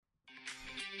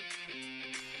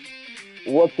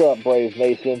What's up, Braves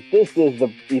Nation? This is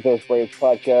the Ethos Braves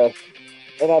podcast,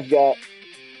 and I've got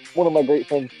one of my great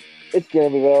friends. It's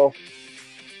Jeremy Bell,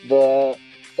 the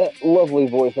that lovely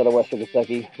voice out of Western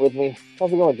Kentucky, with me.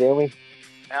 How's it going, Jeremy?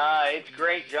 It's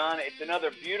great, John. It's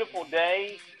another beautiful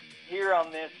day here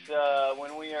on this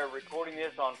when we are recording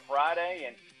this on Friday,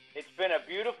 and it's been a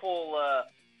beautiful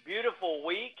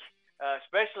week,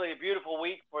 especially a beautiful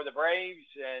week for the Braves,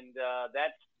 and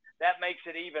that makes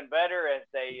it even better as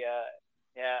they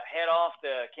head off to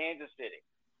Kansas City.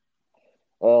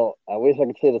 Well, I wish I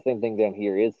could say the same thing down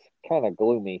here. It's kind of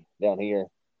gloomy down here,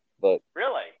 but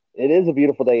Really? it is a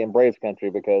beautiful day in Braves country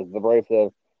because the Braves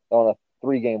have on a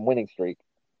three-game winning streak.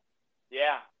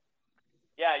 Yeah,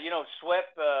 yeah.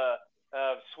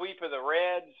 Sweep of the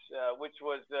Reds, which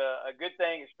was a good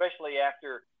thing, especially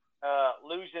after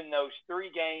losing those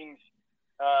three games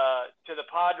to the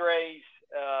Padres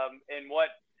in what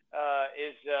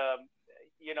is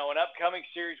an upcoming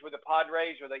series with the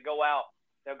Padres where they'll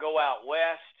go out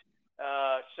west.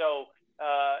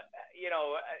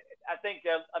 I think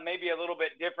that maybe a little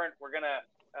bit different. We're gonna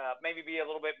maybe be a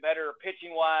little bit better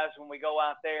pitching wise when we go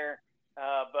out there,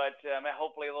 but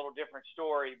hopefully a little different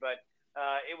story. But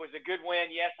it was a good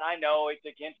win. Yes, I know it's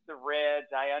against the Reds.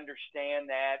 I understand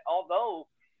that. Although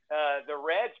the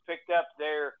Reds picked up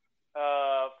their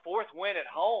fourth win at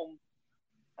home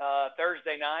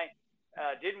Thursday night.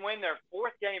 Didn't win their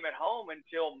fourth game at home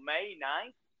until May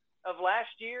 9th of last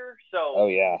year. Oh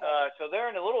yeah, So they're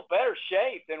in a little better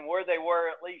shape than where they were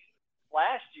at least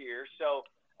last year. So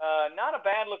not a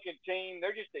bad looking team.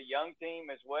 They're just a young team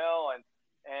as well, and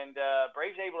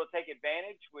Braves able to take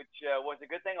advantage, which was a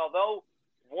good thing. Although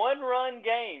one run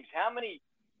games,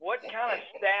 what kind of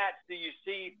stats do you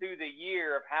see through the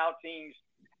year of how teams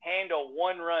handle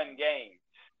one run games?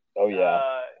 oh yeah.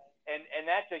 Uh, and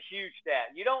that's a huge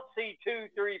stat. You don't see two,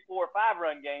 three, four,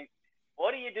 five-run games.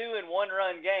 What do you do in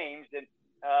one-run games? And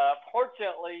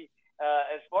fortunately,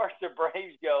 as far as the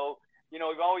Braves go, we've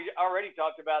always already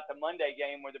talked about the Monday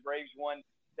game where the Braves won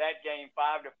that game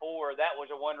 5-4. That was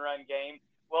a one-run game.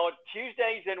 Well,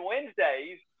 Tuesdays and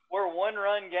Wednesdays were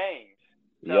one-run games.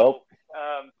 Yep.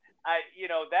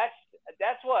 So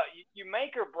that's what you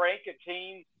make or break a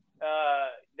team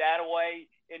that way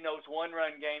in those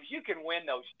one-run games. You can win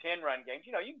those 10-run games.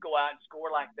 You can go out and score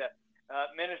like the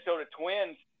Minnesota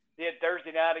Twins did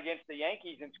Thursday night against the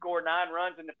Yankees and score 9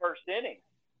 runs in the first inning,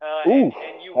 Ooh,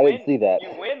 and you I didn't win. see that.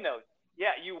 You win those.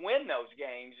 Yeah, you win those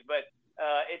games. But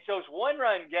it's those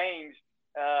one-run games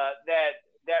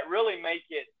that really make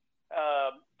it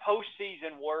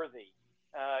postseason worthy.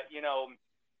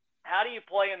 How do you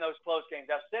play in those close games?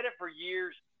 I've said it for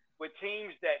years with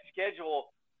teams that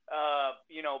schedule,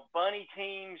 bunny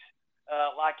teams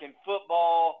like in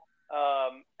football,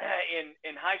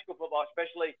 in high school football,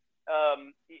 especially.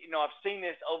 I've seen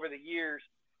this over the years.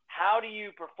 How do you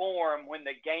perform when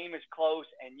the game is close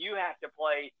and you have to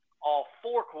play all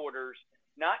four quarters,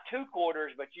 not two quarters,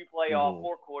 but you play all Hmm.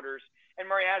 four quarters? And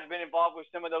Murray has been involved with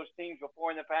some of those teams before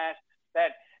in the past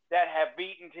that have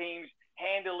beaten teams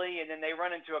handily, and then they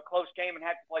run into a close game and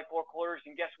have to play four quarters,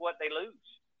 and guess what? They lose.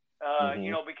 Hmm.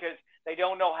 Because they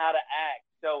don't know how to act.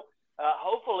 So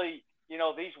hopefully,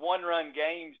 these one-run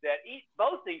games that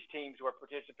both these teams were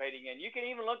participating in. You can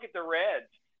even look at the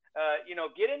Reds.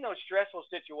 Get in those stressful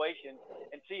situations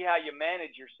and see how you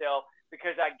manage yourself,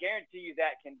 because I guarantee you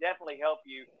that can definitely help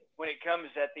you when it comes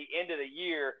at the end of the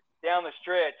year down the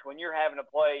stretch when you're having to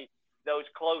play those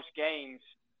close games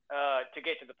to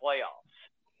get to the playoffs.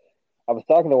 I was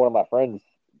talking to one of my friends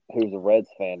who's a Reds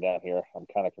fan down here. I'm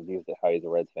kind of confused at how he's a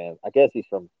Reds fan. I guess he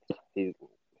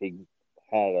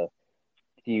had a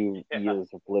few Yeah, years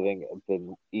of living up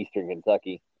in Eastern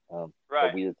Kentucky,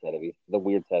 right, the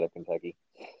weird side of Kentucky.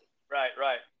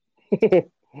 right.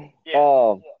 Yeah,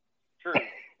 um, true.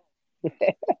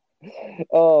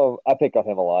 I pick on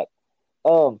him a lot.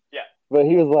 Um, Yeah, but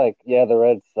he was like, "Yeah, the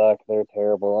Reds suck. They're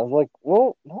terrible." I was like,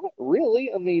 "Well, not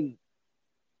really. I mean,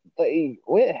 they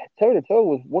went toe to toe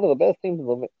with one of the best teams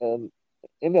in the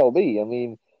MLB. I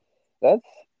mean, that's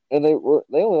and they only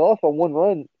lost on one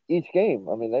run each game.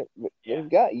 I mean, yeah. they've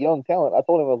got young talent. I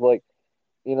told him I was like,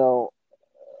 you know,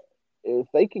 if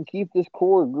they can keep this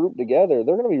core group together,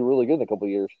 they're going to be really good in a couple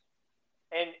of years.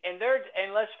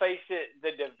 And let's face it,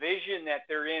 the division that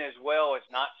they're in as well is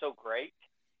not so great.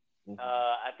 Hmm.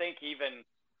 I think even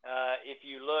if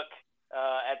you look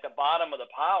at the bottom of the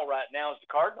pile right now is the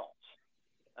Cardinals.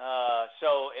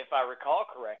 So if I recall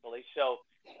correctly, so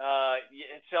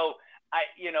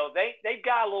they've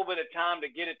got a little bit of time to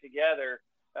get it together.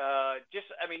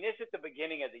 This is the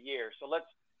beginning of the year, so let's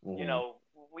Hmm.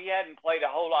 we hadn't played a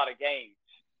whole lot of games.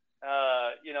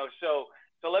 So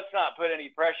So let's not put any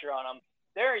pressure on them.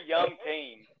 They're a young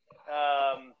team.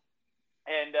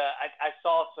 I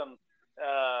saw some,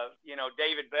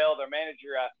 David Bell, their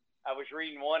manager. I was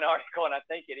reading one article, and I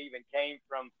think it even came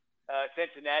from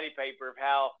Cincinnati paper of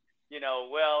how,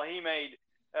 well, he made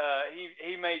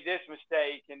this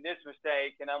mistake and this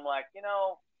mistake, and I'm like,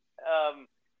 um,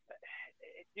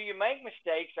 do you make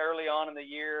mistakes early on in the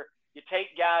year? You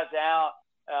take guys out.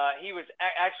 He was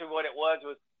actually what it was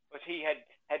he had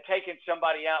taken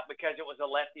somebody out because it was a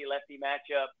lefty lefty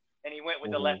matchup, and he went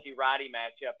with the Mm-hmm. lefty righty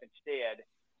matchup instead.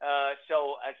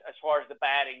 So as far as the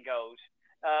batting goes,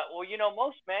 well,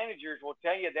 most managers will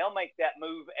tell you they'll make that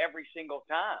move every single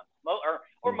time,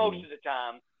 or most Mm-hmm. of the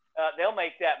time, they'll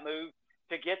make that move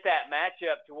to get that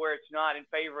matchup to where it's not in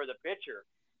favor of the pitcher.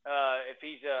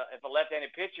 If a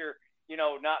left-handed pitcher,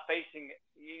 not facing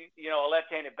a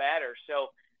left-handed batter. So,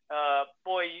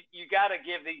 boy, you got to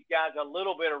give these guys a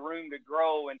little bit of room to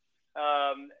grow, and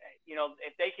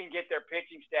if they can get their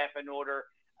pitching staff in order,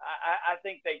 I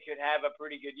think they could have a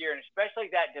pretty good year, and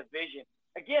especially that division.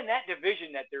 Again, that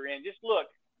division that they're in. Just look,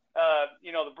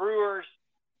 the Brewers,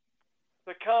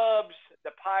 the Cubs,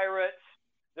 the Pirates,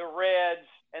 the Reds,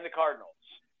 and the Cardinals.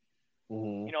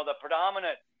 Mm-hmm. The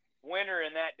predominant winner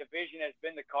in that division has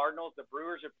been the Cardinals. The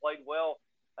Brewers have played well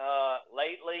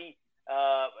lately.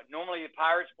 Normally, the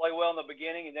Pirates play well in the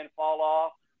beginning and then fall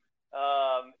off.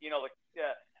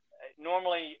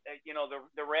 Normally,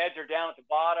 the Reds are down at the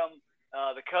bottom.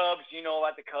 The Cubs,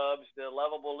 about the Cubs, the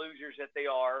lovable losers that they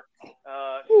are.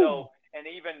 And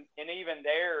even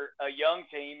they're a young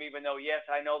team. Even though, yes,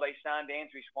 I know they signed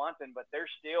Dansby Swanson, but they're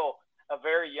still a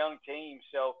very young team.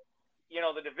 So,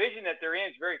 the division that they're in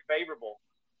is very favorable.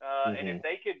 And if Mm-hmm.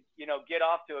 they could, get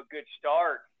off to a good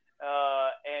start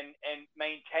and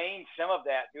maintain some of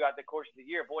that throughout the course of the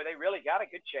year, boy, they really got a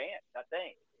good chance, I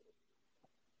think.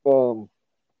 Um,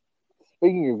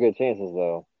 Speaking of good chances,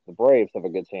 though, the Braves have a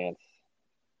good chance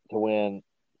to win,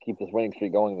 keep this winning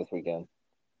streak going this weekend.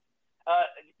 Uh,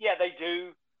 yeah, they do.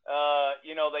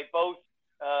 They both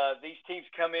these teams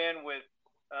come in with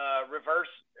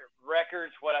reverse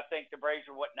records. What I think the Braves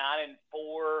are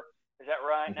 9-4. Is that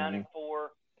right? Nine Mm-hmm. and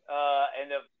four.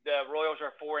 And the Royals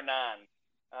are 4-9.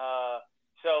 Uh,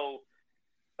 so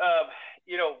uh,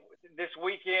 you know, this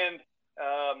weekend,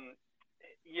 um,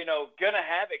 gonna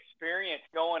have experience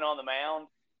going on the mound.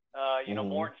 Mm-hmm.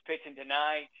 Morton's pitching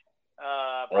tonight.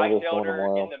 Bryce Elder's throwing Elder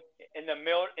tomorrow.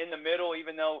 in the middle,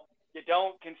 even though you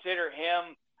don't consider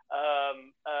him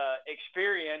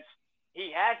experience,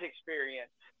 he has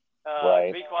experience. To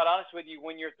Right. be quite honest with you,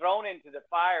 when you're thrown into the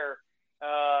fire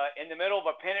in the middle of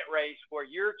a pennant race where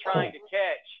you're trying to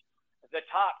catch the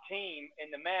top team in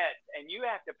the Mets and you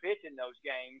have to pitch in those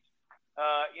games,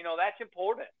 that's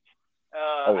important.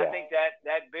 Oh I yeah. think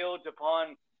that builds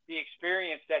upon the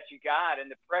experience that you got and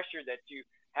the pressure that you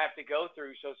have to go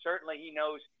through. So certainly he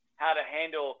knows how to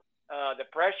handle the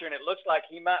pressure, and it looks like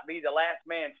he might be the last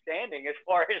man standing as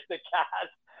far as the guys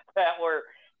that were,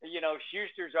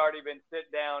 Schuster's already been sent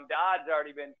down, Dodd's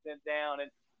already been sent down,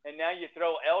 and now you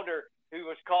throw Elder, who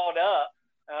was called up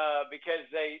because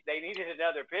they needed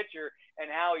another pitcher, and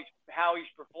how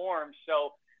he's performed.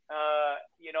 So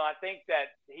I think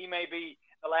that he may be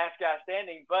the last guy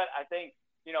standing, but I think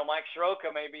Mike Soroka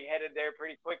may be headed there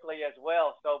pretty quickly as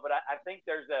well. So, but I think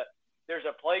there's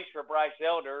a place for Bryce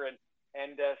Elder, and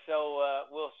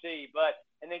we'll see. But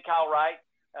and then Kyle Wright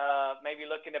maybe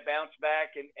looking to bounce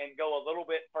back and go a little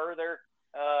bit further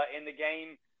in the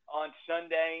game on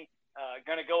Sunday.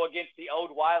 Going to go against the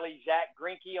old Wiley Zach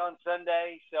Greinke on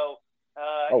Sunday. So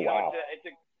Oh wow.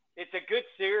 it's a good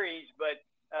series, but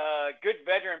good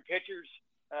veteran pitchers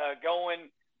going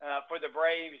for the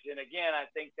Braves. And again, I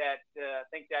think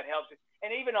that helps.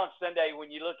 And even on Sunday,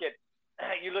 when you look at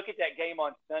you look at that game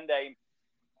on Sunday,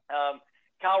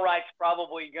 Kyle Wright's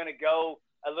probably going to go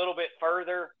a little bit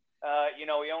further.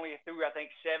 He only threw I think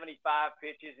 75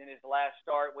 pitches in his last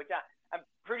start, which I'm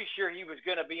pretty sure he was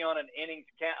going to be on an innings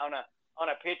count on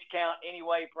a pitch count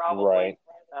anyway. Probably Right.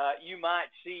 you might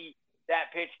see that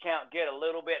pitch count get a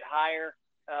little bit higher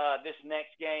this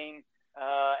next game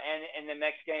and the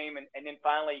next game, and then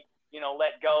finally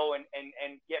let go and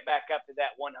get back up to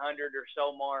that 100 or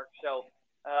so mark. So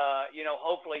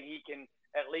hopefully he can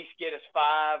at least get us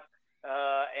five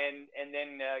and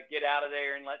then get out of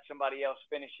there and let somebody else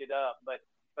finish it up. But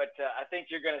I think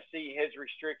you're going to see his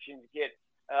restrictions get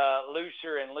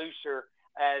looser and looser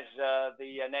as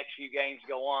the next few games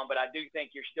go on. But I do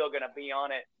think you're still going to be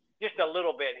on it just a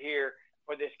little bit here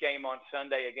for this game on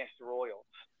Sunday against the Royals.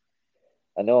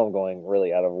 I know I'm going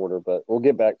really out of order, but we'll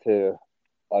get back to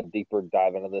a deeper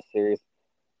dive into this series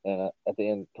and at the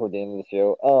end, toward the end of the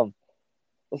show.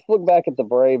 let's look back at the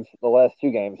Braves the last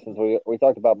two games since we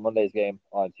talked about Monday's game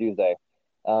on Tuesday.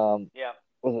 Um, Yeah.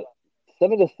 was it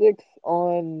 7-6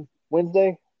 on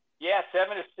Wednesday? Yeah,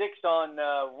 7-6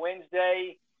 on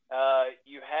Wednesday.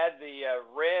 You had the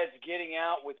Reds getting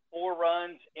out with 4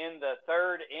 runs in the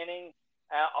third inning.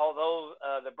 Although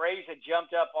the Braves had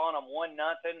jumped up on them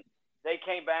 1-0, they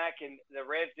came back and the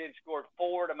Reds did scored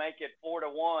 4 to make it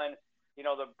 4-1. You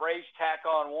know, the Braves tack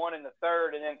on 1 in the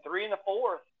third and then 3 in the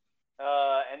fourth,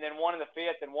 and then 1 in the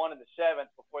fifth and 1 in the seventh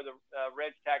before the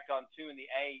Reds tacked on 2 in the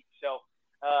eighth. So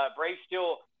Braves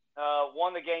still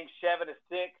won the game 7-6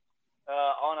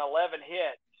 on 11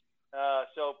 hits.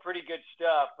 So pretty good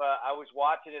stuff. I was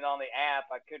watching it on the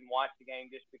app. I couldn't watch the game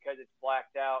just because it's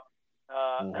blacked out.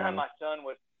 My son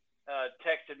was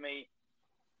texted me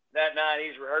that night.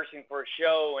 He's rehearsing for a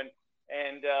show, and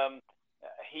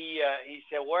he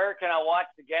said, "Where can I watch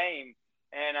the game?"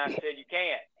 And I said, "You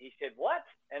can't." He said, "What?"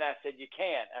 And I said, "You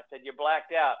can't." I said, "You're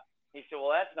blacked out." He said,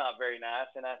 "Well, that's not very nice."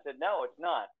 And I said, "No, it's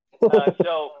not."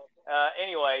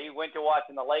 Anyway, he went to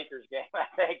watching the Lakers game. I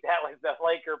think that was the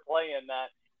Laker playing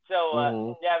night. So,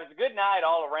 yeah, it was a good night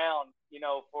all around, you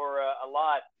know, for a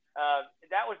lot.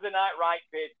 That was the night Wright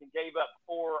pitched and gave up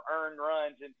 4 earned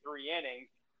runs in 3 innings.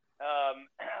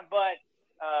 But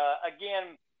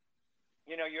again,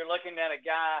 you know, you're looking at a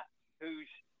guy who's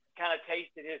kind of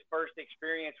tasted his first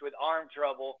experience with arm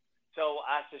trouble. So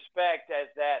I suspect as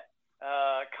that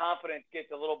confidence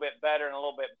gets a little bit better and a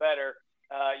little bit better,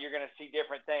 you're going to see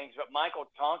different things. But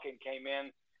Michael Tonkin came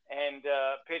in and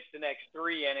pitched the next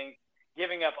 3 innings,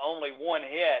 giving up only 1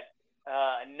 hit,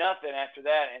 nothing after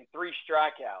that, and 3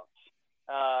 strikeouts.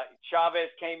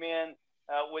 Chavez came in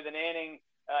with an inning.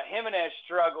 Jimenez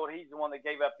struggled. He's the one that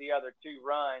gave up the other 2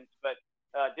 runs. But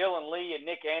Dylan Lee and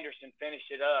Nick Anderson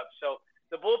finished it up. So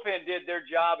the bullpen did their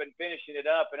job in finishing it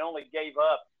up and only gave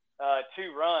up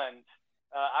 2 runs.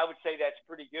 I would say that's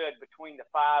pretty good between the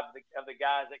 5 of the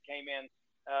guys that came in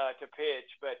to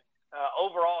pitch. But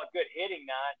overall, a good hitting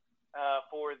night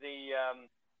for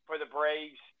the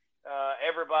Braves.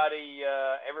 Everybody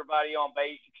on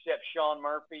base except Sean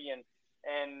Murphy and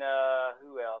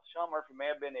who else? Sean Murphy may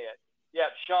have been it. Yeah,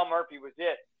 Sean Murphy was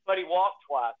it, but he walked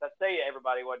twice. I say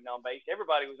everybody wasn't on base.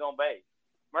 Everybody was on base.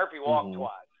 Murphy walked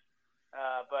twice.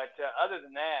 But other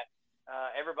than that,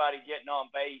 everybody getting on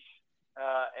base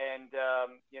and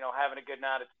you know, having a good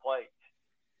night at the plate.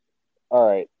 All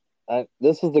right.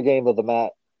 This is the game of the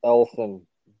Matt Elson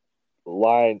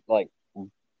line, like,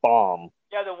 bomb.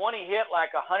 Yeah, the one he hit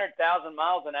like 100,000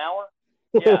 miles an hour.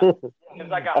 Yeah, it was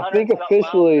like I 100 think something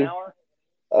miles an hour.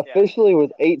 officially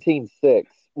was 18.6,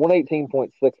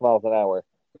 118.6 miles an hour.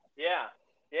 Yeah,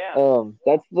 yeah.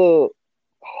 That's the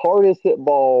hardest hit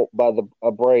ball by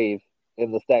a Brave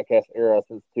in the Statcast era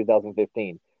since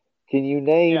 2015. Can you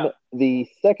name the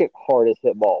second hardest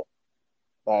hit ball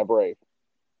by a Brave?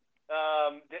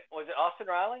 Was it Austin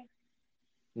Riley?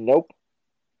 Nope.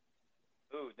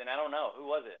 Ooh, then I don't know. Who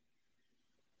was it?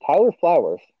 Tyler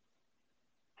Flowers.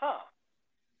 Huh.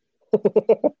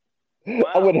 Wow.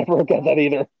 I would never have got that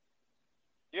either.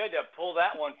 You had to pull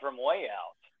that one from way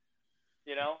out.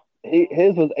 You know?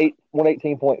 His was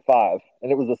 118.5,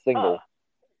 and it was a single.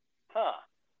 Huh.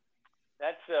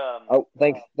 That's oh,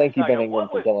 thank you, Ben Ingram,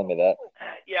 for telling me that.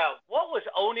 Yeah, what was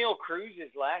O'Neill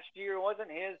Cruz's last year?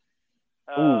 Wasn't his?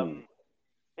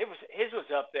 His was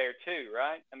up there too,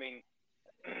 right? I mean,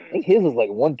 I think his was like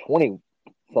 120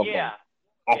 something. Yeah,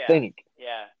 I think.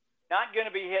 Yeah, not going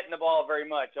to be hitting the ball very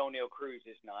much. O'Neill Cruz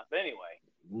is not. But anyway.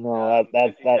 No,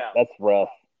 that's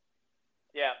rough.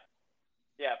 Yeah.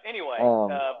 Anyway,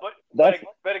 but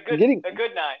a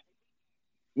good night.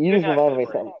 You just reminded me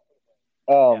of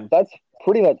something. That's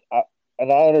pretty much,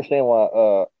 and I understand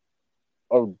why.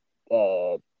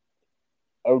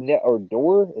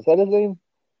 Odor, is that his name?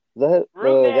 Is that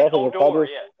the guy from the Padres?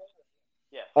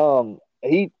 Yes.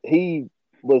 He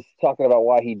was talking about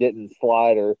why he didn't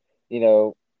slide or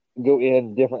go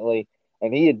in differently,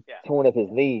 and he had torn up his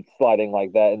knee sliding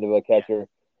like that into a catcher,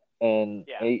 and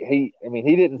he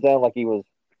didn't sound like he was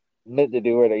meant to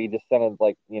do it, or he just sounded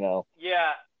like.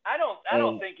 Yeah, I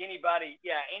don't think anybody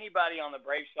on the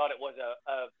Braves thought it was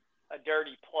a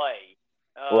dirty play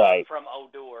from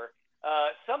Odor.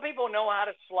 Some people know how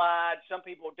to slide, some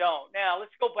people don't. Now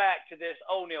let's go back to this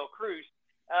O'Neill Cruz.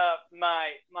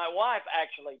 My wife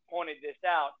actually pointed this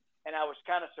out, and I was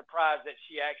kind of surprised that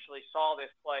she actually saw this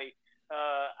play.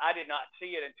 I did not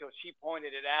see it until she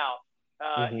pointed it out.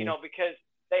 Because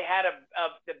they had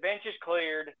the benches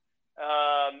cleared.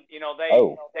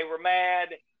 They were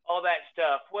mad, all that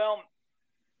stuff. Well,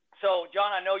 so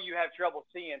John, I know you have trouble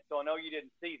seeing, so I know you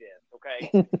didn't see this. Okay,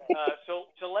 so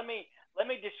let me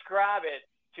describe it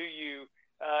to you.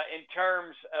 in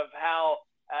terms of how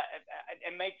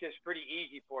and make this pretty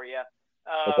easy for you.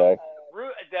 Okay.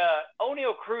 The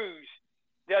O'Neal Cruz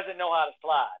doesn't know how to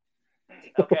slide.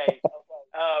 Okay.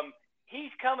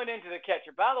 He's coming into the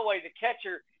catcher. By the way, the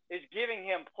catcher is giving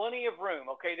him plenty of room.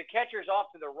 Okay, the catcher is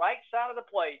off to the right side of the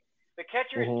plate. The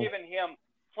catcher is giving him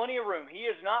plenty of room. He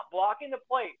is not blocking the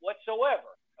plate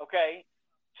whatsoever. Okay,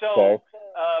 so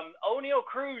O'Neal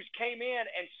Cruz came in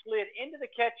and slid into the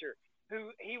catcher,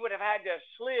 who he would have had to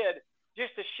slid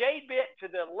just a shade bit to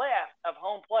the left of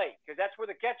home plate, because that's where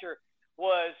the catcher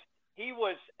was. He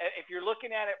was, if you're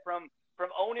looking at it from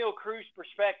O'Neal Cruz's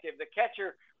perspective, the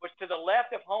catcher was to the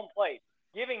left of home plate,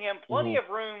 giving him plenty of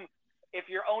room if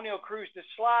you're O'Neal Cruz to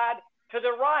slide to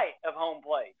the right of home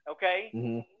plate. Okay.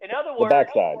 In other words, the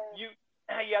backside.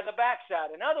 The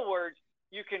backside. In other words,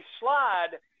 you can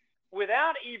slide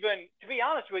without even, to be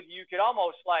honest with you, you could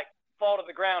almost like fall to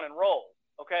the ground and roll.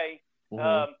 Okay.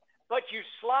 But you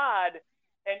slide,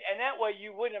 and that way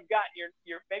you wouldn't have gotten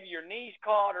your maybe your knees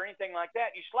caught or anything like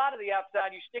that. You slide to the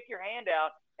outside, you stick your hand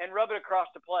out and rub it across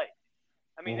the plate.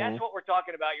 I mean, that's what we're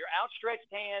talking about. Your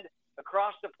outstretched hand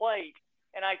across the plate.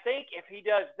 And I think if he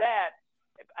does that,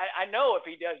 I know if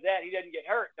he does that, he doesn't get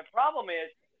hurt. The problem is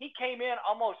he came in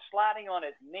almost sliding on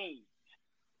his knees.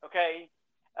 Okay.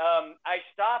 I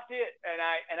stopped it, and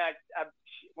I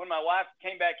when my wife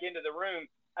came back into the room,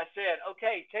 I said,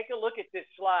 okay, take a look at this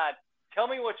slide. Tell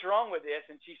me what's wrong with this.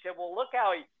 And she said, well, look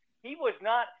how he was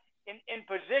not in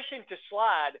position to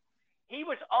slide. He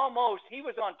was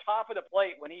on top of the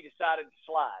plate when he decided to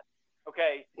slide.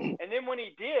 Okay. And then when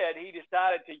he did, he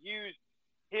decided to use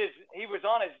he was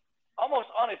almost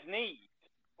on his knees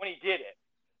when he did it.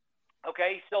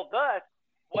 Okay. So thus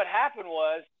what happened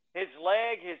was his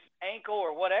leg, his ankle,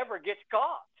 or whatever gets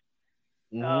caught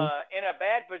in a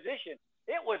bad position.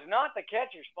 It was not the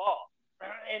catcher's fault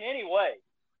in any way.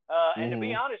 And to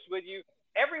be honest with you,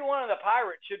 every one of the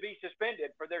Pirates should be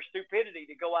suspended for their stupidity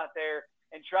to go out there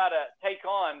and try to take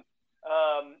on,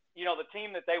 the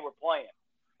team that they were playing,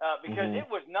 because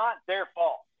it was not their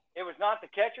fault. It was not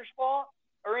the catcher's fault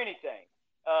or anything.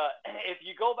 If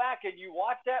you go back and you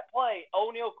watch that play,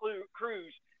 O'Neal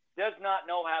Cruz does not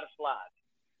know how to slide,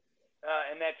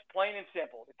 and that's plain and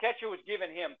simple. The catcher was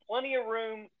giving him plenty of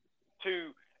room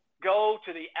to go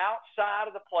to the outside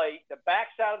of the plate, the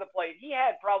backside of the plate. He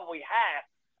had probably half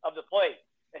of the plate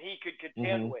that he could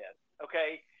contend with.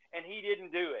 Okay. And he didn't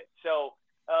do it. So,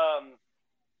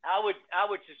 I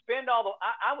would suspend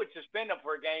I would suspend him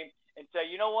for a game and say,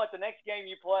 you know what, the next game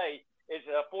you play is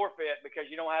a forfeit because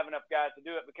you don't have enough guys to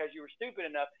do it because you were stupid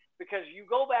enough. Because you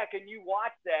go back and you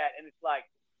watch that and it's like,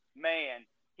 man,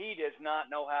 he does not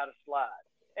know how to slide.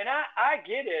 And I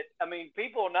get it. I mean,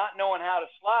 people not knowing how to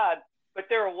slide, but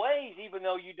there are ways, even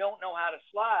though you don't know how to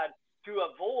slide, to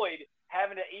avoid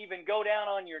having to even go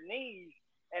down on your knees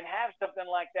and have something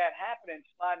like that happen and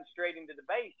sliding straight into the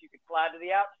base. You could slide to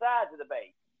the outside of the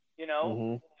base,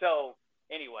 So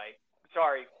anyway,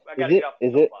 sorry, I got to get off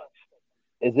the soapbox.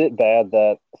 Is it bad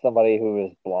that somebody who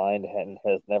is blind and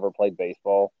has never played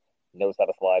baseball knows how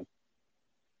to slide?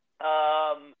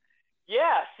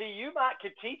 Yeah. See, you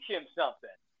could teach him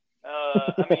something.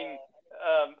 I mean,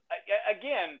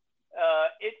 again,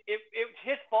 it's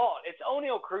his fault. It's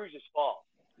O'Neal Cruz's fault.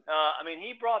 I mean,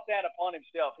 he brought that upon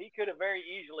himself. He could have very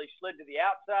easily slid to the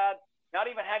outside, not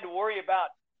even had to worry about,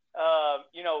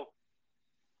 you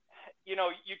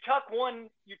tuck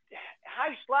how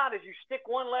you slide is you stick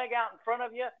one leg out in front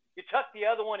of you, you tuck the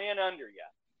other one in under you.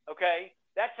 Okay.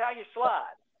 That's how you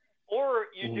slide.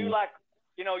 Or you do like,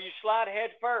 you slide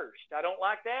head first. I don't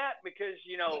like that because,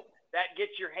 that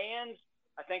gets your hands.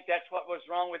 I think that's what was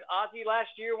wrong with Ozzie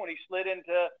last year when he slid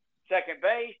into second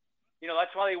base.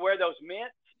 That's why they wear those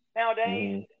mitts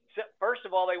nowadays. So, first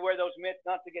of all, they wear those mitts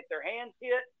not to get their hands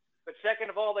hit, but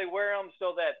second of all, they wear them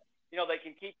so that, they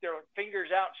can keep their fingers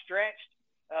outstretched.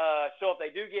 So if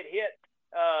they do get hit,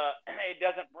 it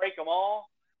doesn't break them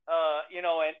all.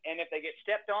 And if they get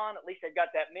stepped on, at least they've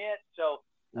got that mitt. So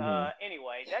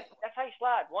anyway, that's how you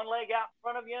slide. One leg out in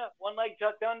front of you, one leg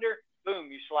tucked under,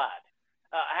 boom, you slide.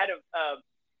 I had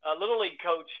a little league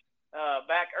coach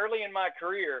back early in my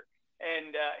career,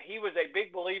 and he was a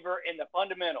big believer in the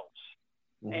fundamentals.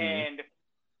 And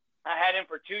I had him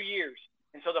for 2 years.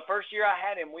 And so the first year I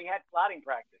had him, we had sliding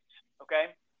practice.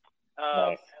 Okay.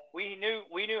 Nice. We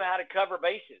knew how to cover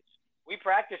bases. We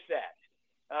practiced that.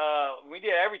 We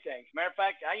did everything. As a matter of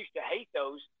fact, I used to hate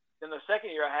those. Then the second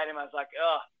year I had him, I was like,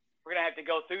 we're going to have to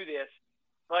go through this,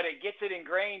 but it gets it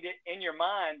ingrained in your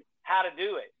mind how to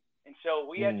do it. And so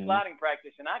we had sliding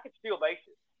practice, and I could steal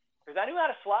bases because I knew how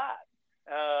to slide.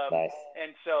 Nice.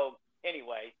 And so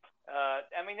anyway,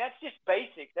 I mean, that's just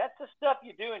basic. That's the stuff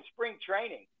you do in spring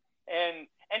training, and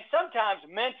sometimes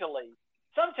mentally,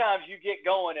 sometimes you get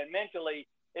going and mentally,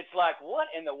 it's like, what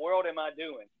in the world am I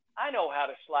doing? I know how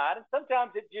to slide, and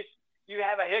sometimes it just you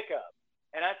have a hiccup,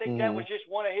 and I think that Hmm. was just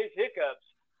one of his hiccups.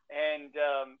 And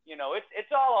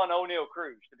it's all on O'Neal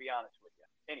Cruz, to be honest with you.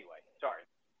 Anyway, sorry.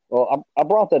 Well, I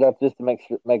brought that up just to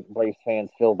make Braves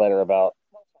fans feel better about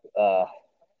uh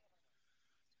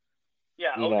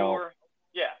Yeah, you know Odor.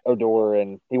 Yeah, Odor,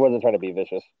 and he wasn't trying to be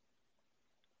vicious.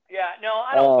 yeah. No,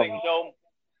 I don't think Um. so.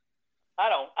 I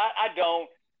don't.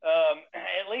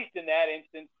 At least in that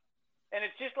instance. And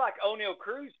it's just like O'Neal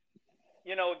Cruz.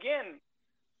 Again,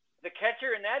 the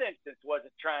catcher in that instance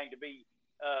wasn't trying to be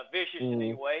vicious in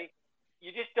any Mhm. way.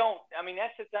 You just don't. I mean,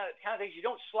 that's the kind of things you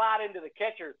don't slide into the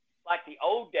catcher like the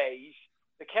old days.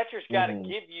 The catcher's got to Mhm.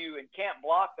 give you and can't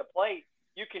block the plate.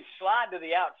 You can slide to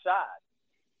the outside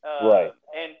Right.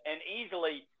 and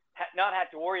easily not have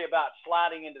to worry about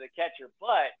sliding into the catcher.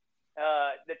 But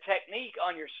the technique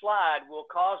on your slide will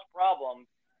cause problems.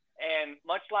 And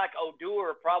much like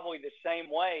Odor, probably the same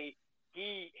way,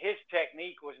 his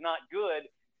technique was not good.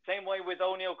 Same way with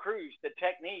O'Neal Cruz, the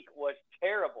technique was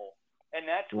terrible, and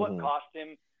that's what Mhm. cost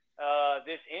him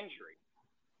this injury.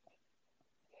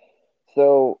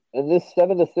 So in this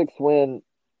 7-6 win,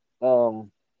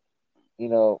 um, you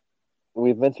know,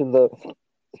 we've mentioned the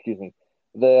excuse me,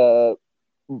 the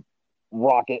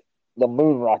rocket, the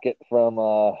moon rocket from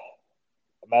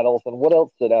Matt Olson. What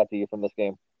else stood out to you from this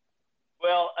game?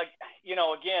 Well,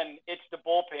 again, it's the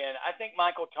bullpen. I think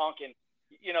Michael Tonkin.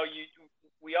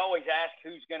 We always ask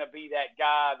who's going to be that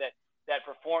guy that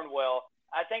performed well.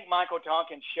 I think Michael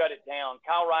Tonkin shut it down.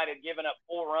 Kyle Wright had given up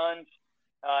 4 runs,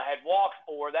 had walked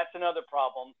 4. That's another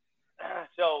problem.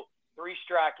 So 3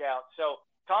 strikeouts. So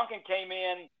Tonkin came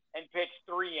in and pitched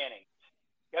 3 innings.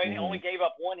 He only Hmm. gave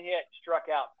up 1 hit, struck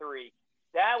out 3.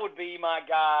 That would be my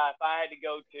guy if I had to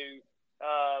go to.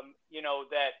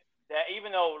 That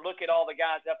even though look at all the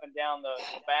guys up and down the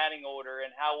batting order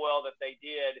and how well that they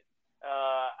did,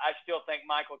 I still think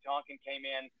Michael Tonkin came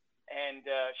in and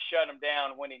shut him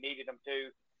down when he needed him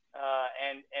to,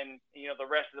 and the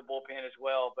rest of the bullpen as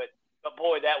well. But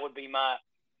boy, that would be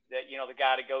the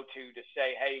guy to go to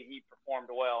say, hey, he performed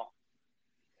well.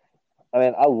 I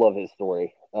mean, I love his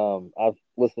story. I've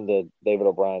listened to David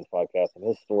O'Brien's podcast, and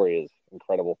his story is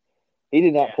incredible. He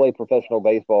did not Yeah. play professional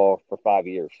baseball for 5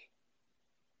 years,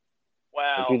 from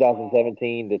Wow.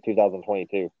 2017 to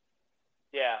 2022.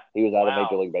 Yeah. He was out of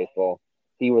Major Wow. League Baseball.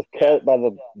 He was Yeah. cut by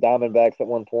the Diamondbacks at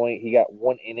one point. He got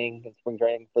 1 inning in spring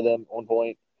training for them at one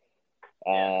point.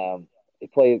 Yeah. He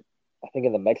played, I think,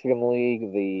 in the Mexican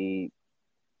League.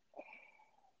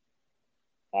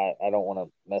 I don't want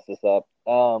to mess this up.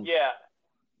 Yeah.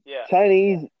 Yeah.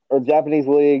 Chinese or Japanese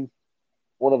League,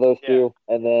 one of those Yeah. two.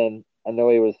 And then I know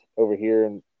he was over here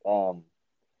in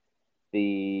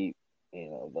the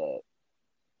the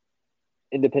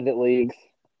independent leagues,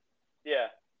 Yeah.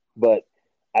 but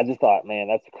I just thought, man,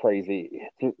 that's crazy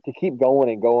to keep going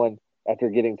and going after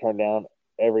getting turned down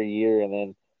every year, and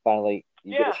then finally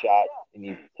you get a Yeah. shot and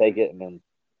you take it, and then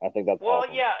I think that's Well,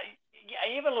 awesome. yeah. Yeah.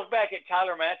 Even look back at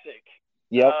Tyler Matzik.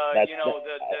 Yep, that's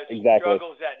The exactly.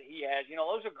 struggles that he has.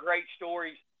 Those are great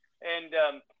stories. And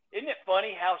isn't it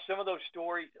funny how some of those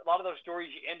stories, a lot of those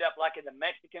stories, you end up like in the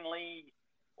Mexican League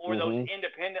or those Mhm.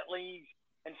 independent leagues,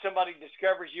 and somebody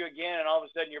discovers you again, and all of a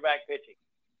sudden you're back pitching.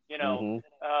 You know, Mhm.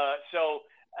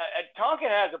 Tonkin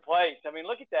has a place. I mean,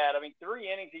 look at that. I mean, 3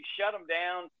 innings, he shut him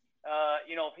down.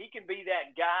 If he can be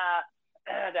that guy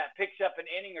that picks up an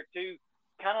inning or two,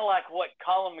 kind of like what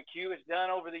Colin McHugh has done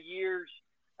over the years.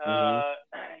 Mhm. Uh,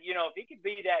 if he could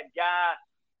be that guy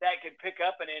that could pick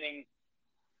up an inning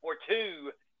or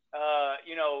two,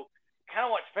 kind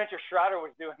of what Spencer Strider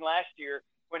was doing last year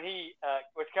when he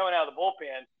was coming out of the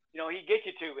bullpen. He gets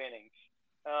you 2 innings,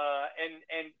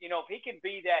 if he can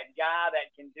be that guy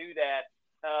that can do that,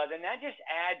 then that just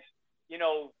adds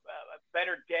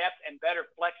better depth and better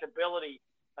flexibility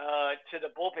to the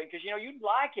bullpen because you'd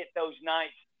like it those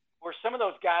nights where some of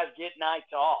those guys get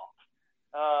nights off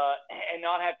and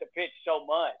not have to pitch so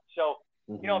much. So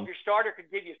if Mhm. your starter could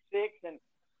give you 6 and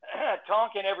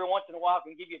Tonkin every once in a while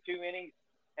can give you 2 innings,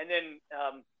 and then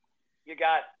you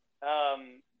got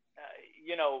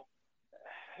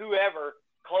whoever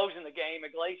closing the game,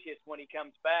 Iglesias when he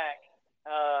comes back,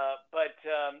 but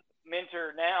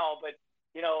Minter now, but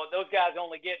those guys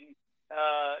only getting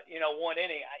 1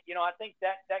 inning. I think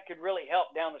that could really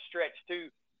help down the stretch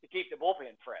too to keep the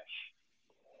bullpen fresh.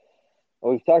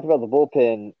 Well, we've talked about the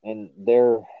bullpen and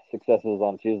their successes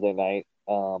on Tuesday night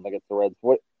against the Reds.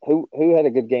 Who had a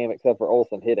good game except for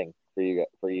Olson hitting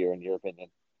for you in your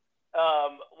opinion?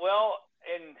 Well,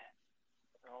 and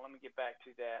let me get back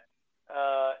to that.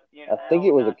 I think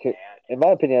it was Not that. in my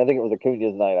opinion, I think it was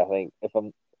Acuna's night. I think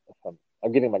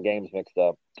I'm getting my games mixed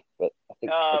up, but I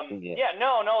think Acuna. Yeah,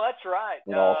 no, that's right.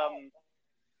 You know,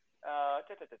 Da,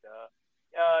 da, da, da.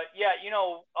 Yeah,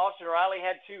 Austin Riley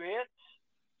had 2 hits.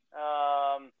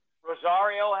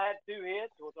 Rosario had 2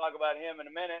 hits. We'll talk about him in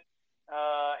a minute.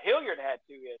 Hilliard had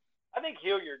 2 hits. I think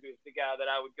Hilliard is the guy that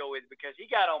I would go with because he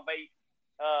got on base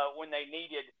when they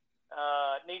needed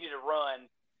a run.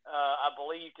 I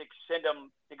believe to send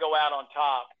them to go out on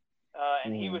top,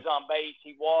 and he was on base.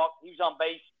 He walked. He was on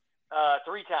base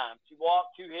 3 times. He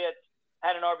walked, 2 hits,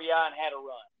 had an RBI, and had a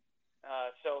run.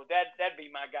 So that'd be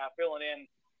my guy filling in,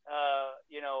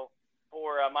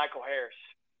 for Michael Harris.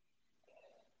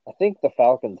 I think the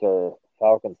Falcons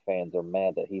fans are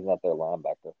mad that he's not their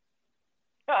linebacker.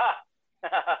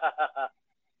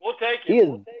 We'll take He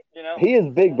him. is he is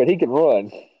big, but he can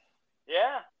run.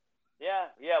 Yeah.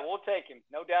 We'll take him.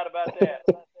 No doubt about that.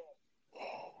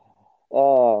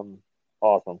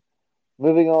 Awesome.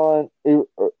 Moving on.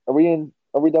 Are we in?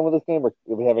 Are we done with this game, or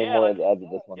do we have any more to add to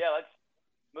this one? Yeah, let's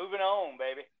moving on,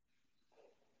 baby.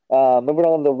 Moving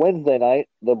on to Wednesday night,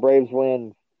 the Braves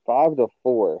win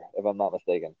 5-4, if I'm not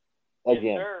mistaken. Again,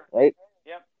 yes, sir. Right?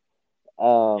 Yep.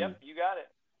 Yep, you got it.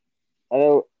 I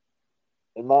know.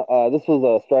 This was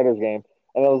a Strider's game,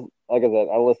 and I was like I said,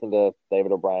 I listened to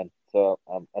David O'Brien, so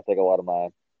I take a lot of my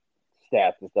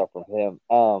stats and stuff from him.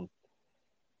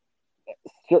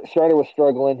 Strider was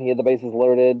struggling. He had the bases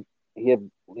loaded. He had,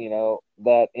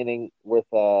 that inning with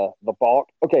the balk.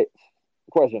 Okay,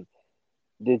 question: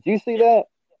 did you see that?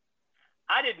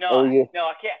 I did not. No,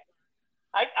 I can't.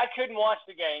 I couldn't watch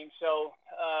the game, so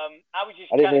I was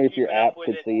just. I didn't know if keeping your app up with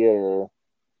could it. see it or.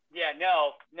 Yeah,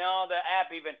 no, the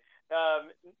app even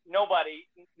nobody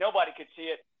could see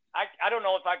it. I don't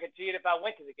know if I could see it if I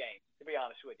went to the game, to be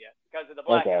honest with you, because of the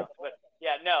blackouts. Okay. But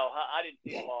yeah, no, I didn't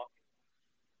see the balk.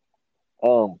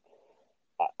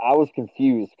 I was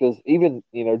confused because even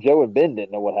Joe and Ben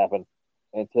didn't know what happened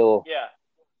until. Yeah.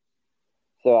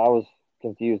 So I was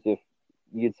confused if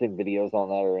you'd seen videos on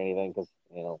that or anything because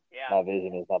my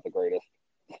vision is not the greatest.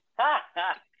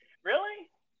 Really?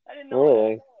 I didn't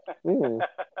know. Really?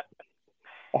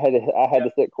 I had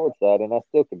to sit courtside and I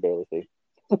still could barely see.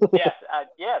 Yes.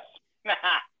 Yes.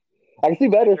 I can see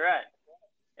better.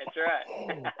 That's right.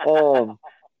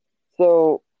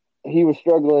 So he was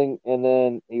struggling, and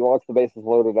then he walks the bases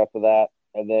loaded after that,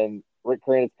 and then Rick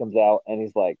Kranitz comes out and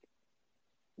he's like,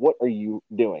 "What are you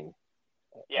doing?"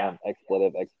 Yeah.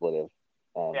 Expletive. Yeah.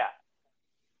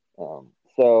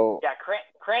 So yeah,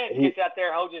 Kranitz gets out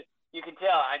there, holds it. You can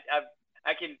tell.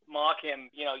 I can mock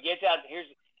him. Gets out.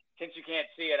 Since you can't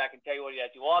see it, I can tell you what he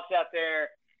does. He walks out there.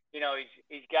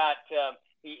 He's got.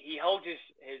 He holds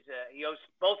he holds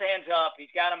both hands up.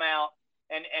 He's got them out,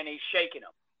 and he's shaking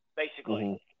them basically.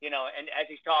 Mm-hmm. And as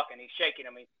he's talking, he's shaking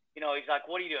them. He's like,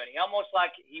 "What are you doing?" He almost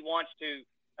like he wants to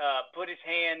put his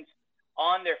hands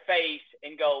on their face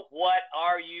and go, "What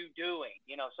are you doing?"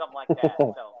 Something like that.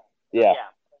 So yeah.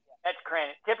 That's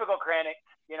Kranitz. Typical Kranitz,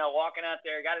 walking out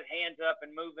there, got his hands up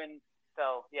and moving.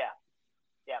 So, yeah.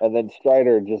 And then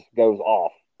Strider just goes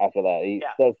off after that. He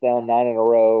sets down 9 in a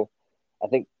row. I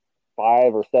think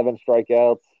 5 or 7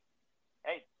 strikeouts.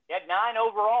 Hey, he had 9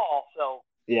 overall. So,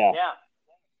 yeah.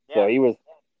 So he was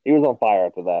on fire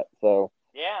after that. So,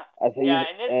 yeah. I think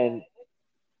and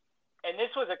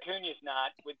this was Acuna's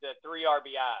night with the 3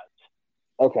 RBIs.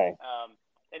 Okay.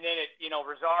 And then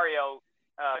Rosario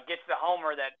gets the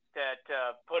homer that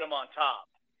put him on top,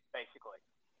 basically,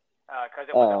 because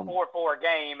it was a 4-4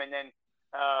 game, and then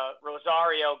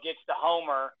Rosario gets the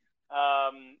homer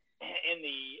in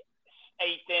the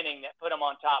 8th inning that put him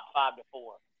on top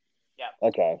 5-4. Yeah.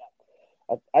 Okay.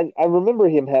 I remember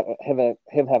him having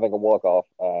a walk off.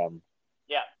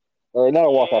 Yeah. Or not a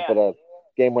walk off, but a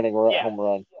game-winning home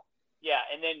run. Yeah,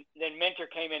 and then Minter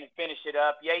came in and finished it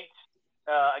up. Yates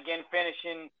again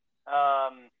finishing.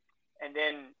 And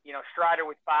then, Strider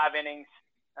with 5 innings,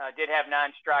 did have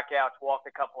 9 strikeouts, walked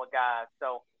a couple of guys.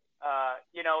 So,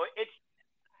 it's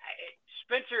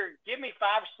Spencer, give me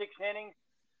 5 or 6 innings.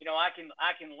 I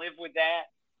can live with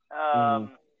that.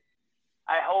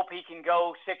 I hope he can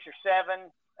go 6 or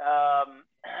 7.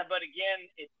 But again,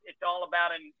 it's all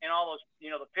about in all those,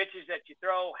 the pitches that you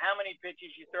throw, how many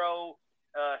pitches you throw,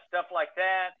 stuff like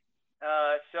that.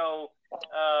 So,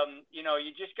 you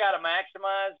just got to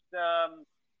maximize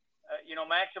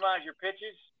maximize your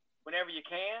pitches whenever you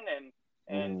can,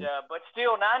 and but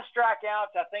still 9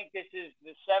 strikeouts. I think this is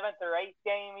the 7th or 8th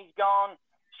game he's gone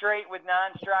straight with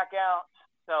 9 strikeouts.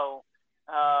 So,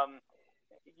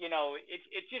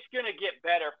 it's just going to get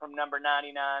better from number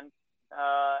 99.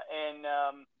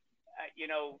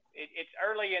 It's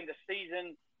early in the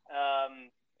season.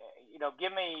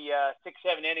 Give me 6,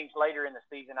 7 innings later in the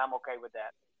season. I'm okay with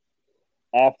that.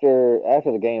 After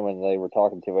the game when they were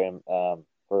talking to him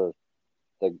for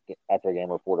the after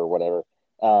game report or whatever,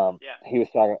 Yeah. he was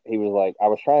talking. He was like, I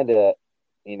was trying to,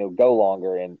 go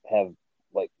longer and have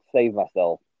like save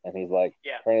myself, and he's like,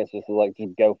 Yeah. Prentice just like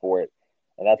just go for it,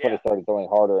 and that's when he Yeah. started throwing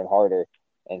harder and harder,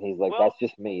 and he's like, Well, that's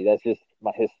just me. That's just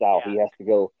his style. yeah. He has to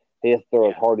go. He has to throw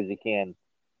as Yeah. hard as he can,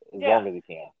 as Yeah. long as he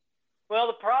can. Well,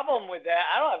 the problem with that,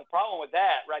 I don't have a problem with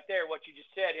that right there, what you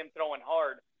just said, him throwing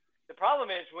hard. The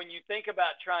problem is when you think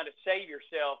about trying to save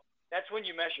yourself, that's when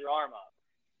you mess your arm up.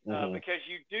 Mm-hmm. Because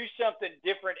you do something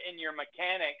different in your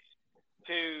mechanics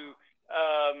to,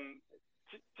 um,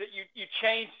 you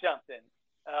change something.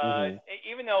 Mm-hmm.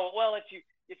 Even though, well,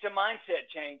 it's a mindset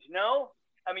change. No,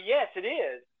 I mean, yes, it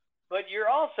is, but you're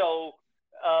also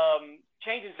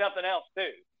changing something else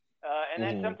too, and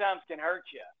that Mm-hmm. sometimes can hurt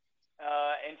you.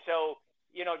 And so,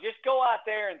 just go out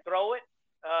there and throw it.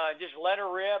 Just let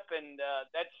her rip, and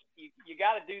that's you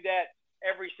got to do that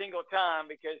every single time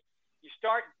because you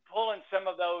start pulling some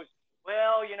of those.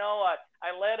 Well,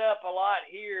 I let up a lot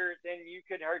here, then you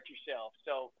could hurt yourself.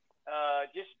 So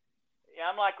just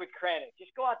I'm like with Krennic.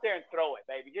 Just go out there and throw it,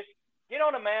 baby. Just get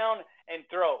on a mound and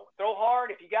throw. Throw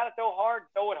hard. If you got to throw hard,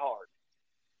 throw it hard.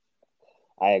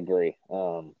 I agree.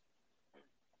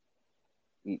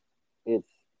 It's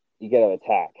you got to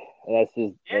attack, and that's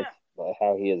Yeah.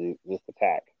 how he is. Just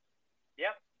attack.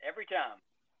 Yep. Every time.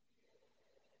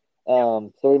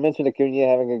 Yep. So we mentioned Acuna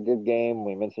having a good game.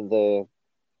 We mentioned the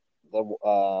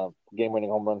game winning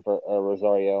home run for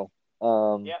Rosario.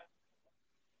 Um, Yep.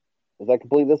 does that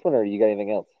complete this one, or you got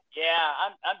anything else? Yeah,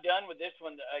 I'm done with this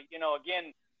one.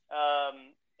 Again,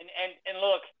 and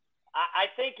look, I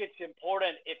think it's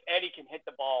important if Eddie can hit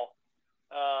the ball.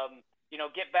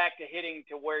 Get back to hitting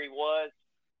to where he was.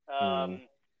 Mm-hmm.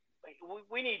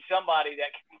 We need somebody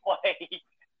that can play.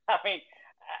 I mean,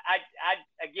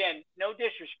 again, no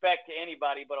disrespect to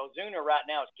anybody, but Ozuna right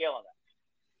now is killing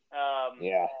us.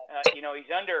 Yeah.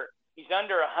 He's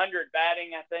under 100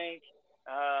 batting, I think.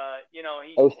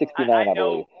 Oh, 69, I I believe.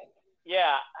 know.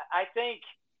 Yeah, I think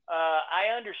I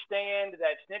understand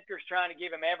that Snitker's trying to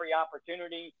give him every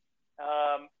opportunity,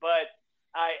 but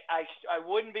I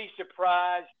wouldn't be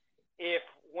surprised if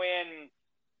when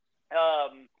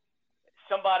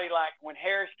somebody like when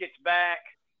Harris gets back,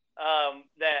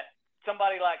 that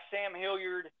somebody like Sam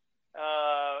Hilliard,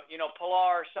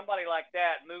 Pilar, somebody like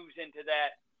that moves into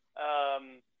that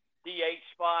DH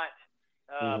spot,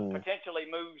 Mm-hmm. potentially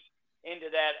moves into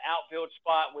that outfield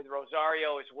spot with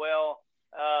Rosario as well,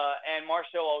 and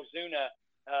Marcell Ozuna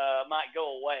might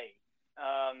go away.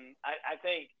 I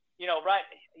think right.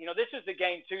 This is the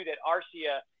game too that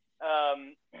Arcia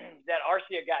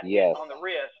got hit Yes. on the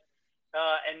wrist,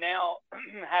 and now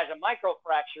has a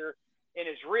microfracture in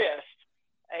his wrist,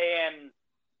 and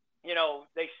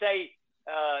they say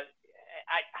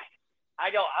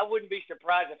I wouldn't be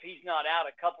surprised if he's not out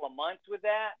a couple of months with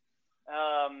that.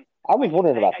 I was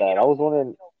wondering about that. I was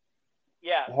wondering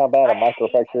Yeah, how bad a I hate.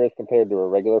 microfracture is compared to a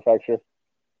regular fracture.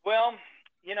 Well,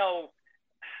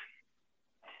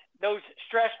 those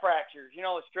stress fractures. You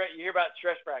hear about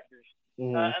stress fractures,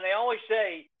 Mm-hmm. and they always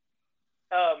say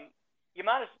you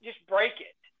might just break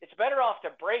it. It's better off to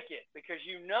break it because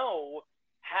you know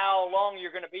how long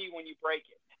you're going to be when you break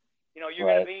it. You're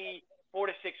going to Right. be 4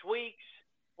 to 6 weeks,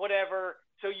 whatever.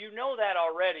 So you know that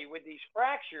already. With these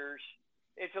fractures,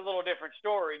 it's a little different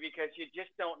story because you just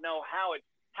don't know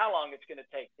how long it's going to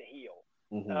take to heal.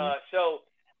 Mm-hmm. So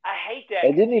I hate They that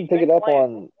because didn't even he's pick been it up playing.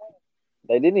 on.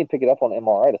 They didn't even pick it up on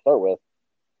MRI to start with.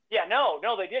 Yeah, no,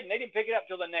 they didn't. They didn't pick it up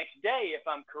till the next day, if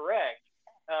I'm correct,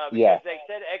 Yeah. because they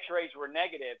said X-rays were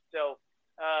negative. So,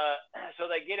 so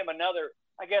they get him another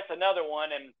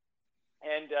one, and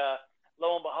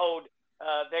lo and behold,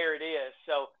 there it is.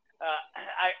 So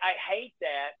I hate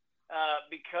that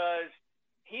because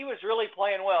he was really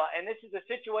playing well, and this is a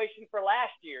situation for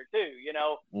last year too.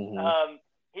 Mm-hmm.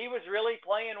 He was really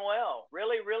playing well,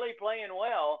 really, really playing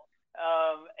well,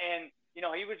 and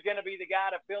he was going to be the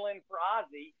guy to fill in for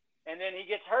Ozzy, and then he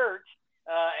gets hurt,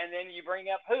 and then you bring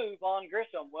up who? Vaughn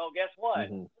Grissom. Well, guess what?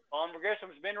 Mm-hmm. Vaughn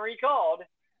Grissom's been recalled,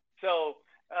 so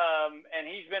and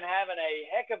he's been having a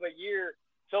heck of a year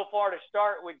so far to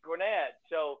start with Gwinnett.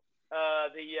 So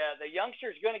the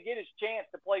youngster's going to get his chance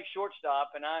to play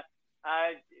shortstop, and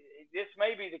this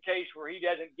may be the case where he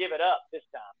doesn't give it up this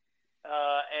time,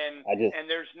 and I just and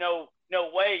there's no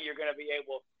way you're going to be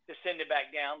able to send it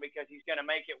back down because he's going to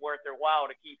make it worth their while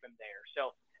to keep him there. So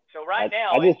right I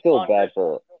now it's just feel Vaughn bad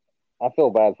Grissom. for I feel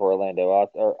bad for Orlando.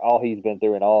 Or all he's been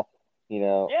through and all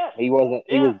Yes. He wasn't.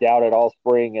 He Yeah. was doubted all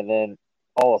spring, and then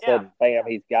all of a Yeah. sudden, bam!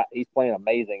 He's playing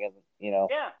amazing, and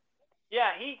Yeah.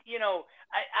 Yeah.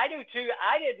 I do too.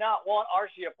 I did not want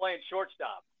Arcia playing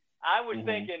shortstop. I was hmm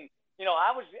thinking,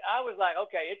 I was like,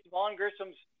 okay, it's Vaughn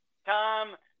Grissom's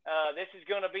time. This is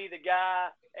going to be the guy.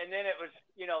 And then it was,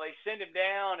 they send him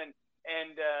down and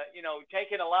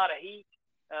taking a lot of heat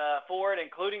for it,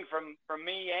 including from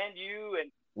me and you.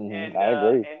 I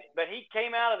agree. But he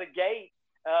came out of the gate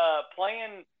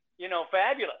playing,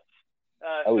 fabulous.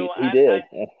 Oh, So he I did.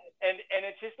 and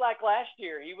it's just like last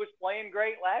year. He was playing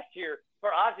great last year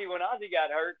for Ozzie when Ozzie got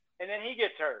hurt, and then he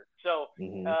gets hurt. So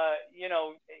hmm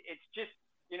it's just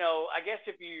I guess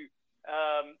if you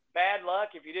bad luck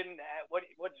if you didn't have,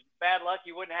 what's bad luck,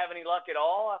 you wouldn't have any luck at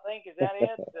all. I think is that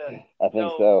it. I think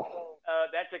So so.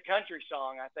 that's a country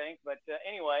song, I think. But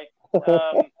anyway,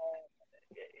 hmm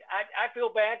I feel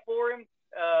bad for him,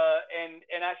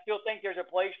 and I still think there's a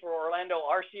place for Orlando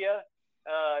Arcia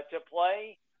to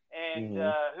play. And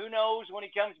who knows when he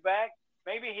comes back?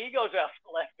 Maybe he goes out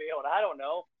to left field. I don't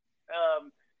know.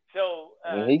 Um, so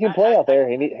I mean, he can play out there,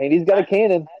 and he's got a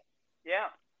cannon. yeah.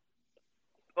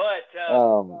 But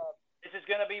Um, this is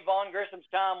going to be Vaughn Grissom's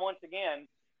time once again.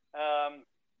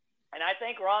 And I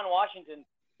think Ron Washington,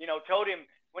 told him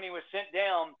when he was sent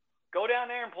down, go down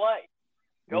there and play.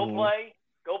 Go hmm play.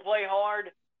 Go play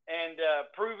hard and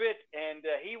prove it. And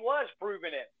he was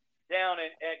proving it down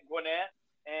at Gwinnett.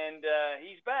 And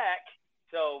he's back.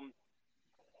 So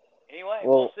anyway,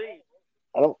 we'll Well, see.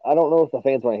 I don't know if the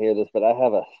fans want to hear this, but I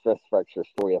have a stress fracture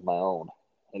story of my own,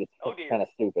 and Oh it's dear. kind of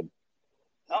stupid.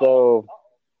 Uh-oh. So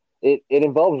it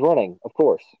involves running, of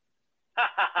course.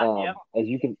 Yep. As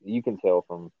you can tell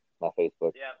from my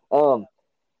Facebook. Yep. Um,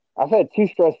 I've had two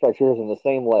stress fractures in the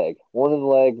same leg, one in the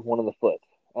leg, one in the foot.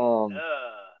 Um,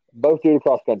 Uh, both due to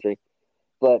cross country,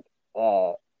 but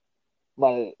uh,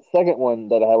 my second one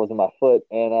that I had was in my foot,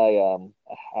 and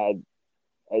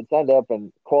I signed up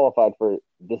and qualified for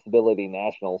disability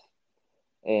nationals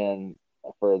and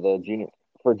for the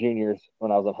juniors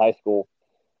when I was in high school,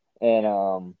 and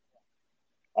yeah.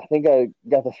 I think I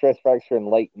got the stress fracture in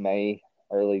late May,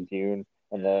 early June,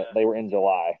 and Uh, they were in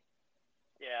July.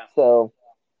 yeah. So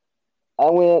I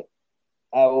went.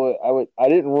 I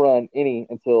didn't run any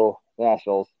until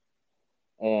nationals,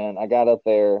 and I got up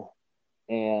there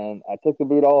and I took the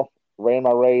boot off, ran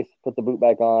my race, put the boot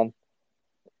back on,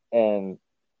 and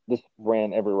just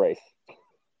ran every race.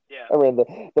 Yeah. I ran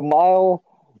the mile,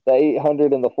 the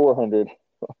 800, and the 400,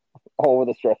 all with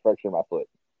a stress fracture in my foot.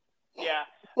 Yeah.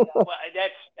 Well,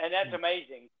 that's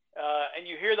amazing. And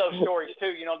you hear those stories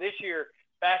too. This year,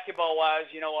 basketball wise,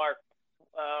 our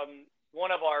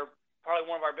one of our probably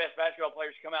one of our best basketball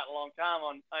players come out in a long time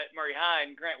on at Murray High,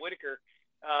 and Grant Whitaker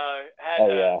had Oh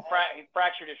yeah. he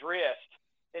fractured his wrist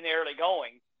in the early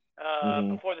going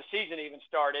Mhm. before the season even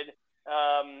started,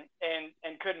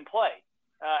 and couldn't play,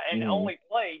 and Mhm. only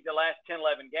played the last 10,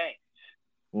 11 games.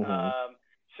 Mhm.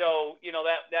 So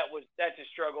that's a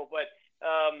struggle, but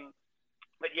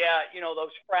yeah,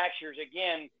 those fractures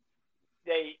again.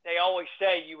 They always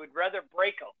say you would rather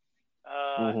break them,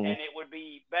 Mhm. and it would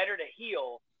be better to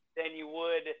heal than you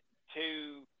would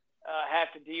to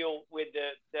have to deal with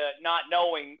the not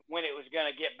knowing when it was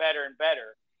going to get better and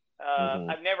better. Mhm.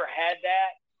 I've never had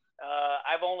that.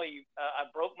 I've only I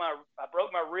broke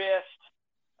my wrist,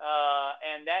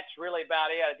 and that's really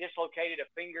about it. I dislocated a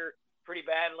finger pretty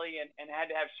badly and had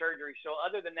to have surgery. So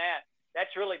other than that,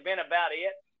 that's really been about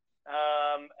it.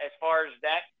 As far as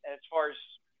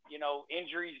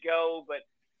injuries go, but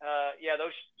yeah,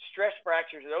 those stress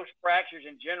fractures, those fractures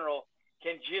in general,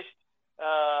 can just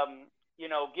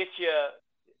get you,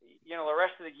 the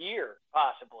rest of the year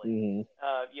possibly. Mhm.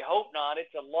 You hope not.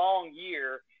 It's a long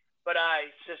year, but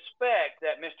I suspect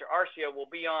that Mr. Arcia will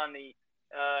be on the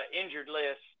injured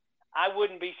list. I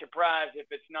wouldn't be surprised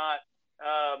if it's not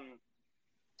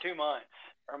 2 months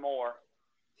or more.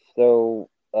 So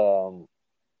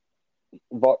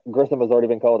Grissom has already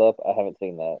been called up. I haven't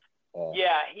seen that.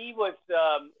 Yeah, he was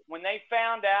when they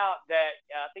found out that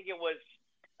I think it was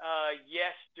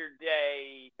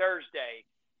yesterday, Thursday.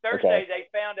 Okay. Thursday they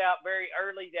found out very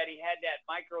early that he had that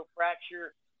micro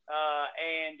fracture,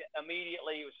 and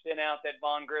immediately it was sent out that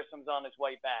Vaughn Grissom's on his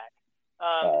way back.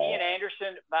 All Ian right.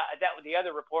 Anderson, that was the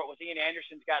other report was Ian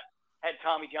Anderson's had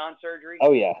Tommy John surgery.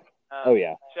 Oh yeah. Oh Um,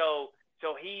 yeah. so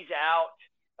he's out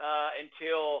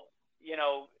until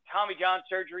Tommy John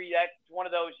surgery. That's one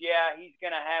of those. Yeah, he's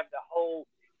going to have the whole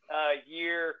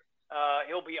year.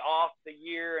 He'll be off the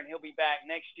year and he'll be back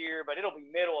next year, but it'll be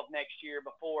middle of next year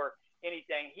before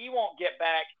anything. He won't get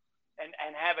back and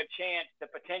have a chance to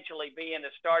potentially be in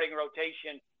the starting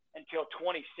rotation until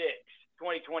 26,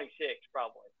 2026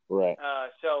 probably. Right.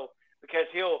 So because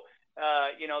he'll,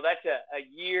 that's a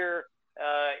year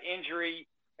injury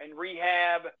and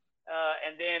rehab,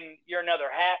 and then you're another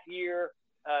half year.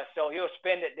 So he'll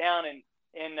spend it down in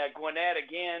Gwinnett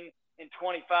again in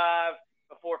 25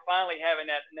 before finally having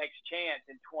that next chance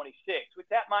in 26, which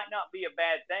that might not be a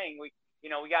bad thing. We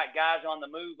got guys on the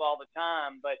move all the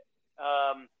time, but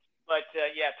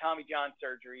Tommy John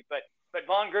surgery. But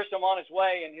Vaughn Grissom on his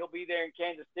way, and he'll be there in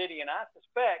Kansas City, and I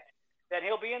suspect that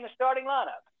he'll be in the starting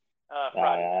lineup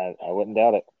Friday. I wouldn't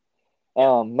doubt it.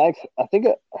 Max, I think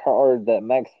I heard that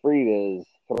Max Fried is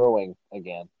throwing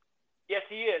again. Yes,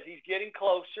 he is. He's getting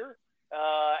closer.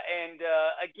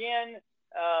 Again,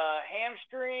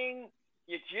 hamstring,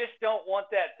 you just don't want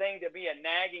that thing to be a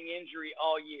nagging injury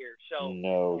all year. So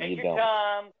no, take you your don't.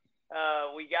 time.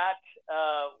 We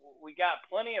got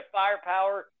plenty of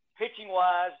firepower pitching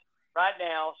wise right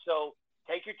now. So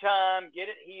take your time, get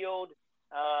it healed,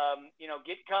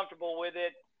 get comfortable with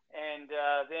it, and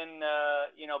then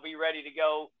be ready to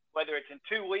go, whether it's in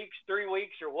 2 weeks, 3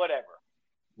 weeks, or whatever.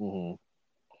 Mm-hmm.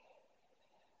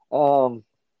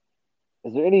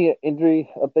 Is there any injury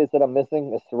updates that I'm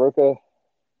missing? Is Soroka?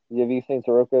 Have you seen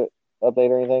Soroka update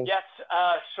or anything? Yes,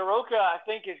 Soroka, I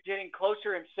think, is getting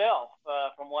closer himself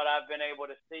from what I've been able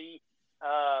to see.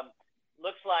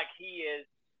 Looks like he is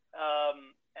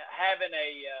having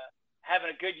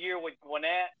a good year with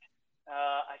Gwinnett.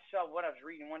 I saw what I was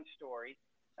reading one story.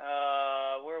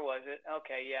 Where was it?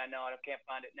 Okay, yeah, no, I can't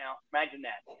find it now. Imagine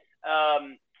that.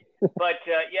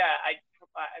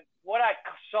 What I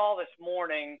saw this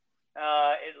morning,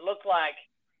 it looked like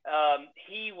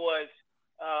he was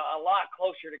a lot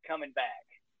closer to coming back.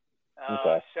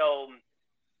 Okay. So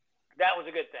that was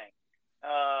a good thing.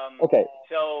 Okay.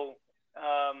 So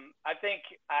I think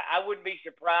I wouldn't be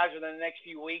surprised within the next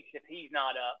few weeks if he's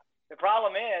not up. The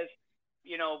problem is,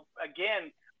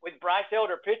 again, with Bryce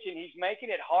Elder pitching, he's making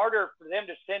it harder for them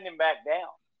to send him back down.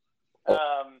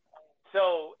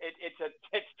 So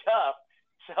it's tough.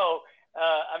 So,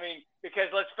 because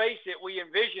let's face it, we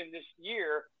envisioned this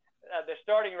year the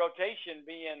starting rotation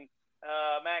being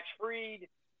Max Fried,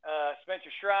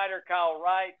 Spencer Strider, Kyle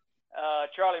Wright,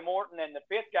 Charlie Morton, and the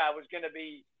fifth guy was going to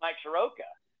be Mike Soroka.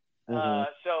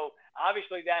 Mm-hmm. So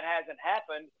obviously that hasn't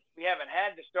happened. We haven't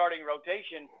had the starting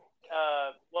rotation,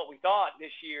 what we thought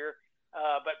this year.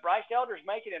 But Bryce Elder's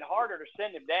making it harder to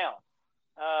send him down,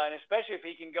 and especially if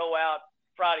he can go out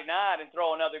Friday night and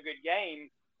throw another good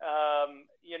game,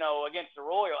 against the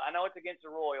Royals. I know it's against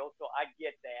the Royals, so I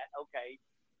get that. Okay.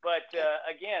 But,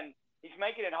 again, he's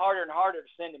making it harder and harder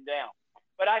to send him down.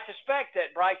 But I suspect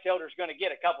that Bryce Elder's going to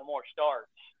get a couple more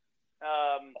starts.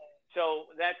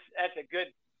 So that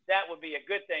would be a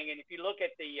good thing. And if you look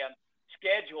at the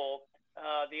schedule,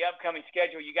 the upcoming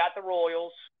schedule, you got the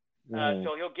Royals.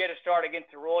 So he'll get a start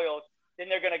against the Royals. Then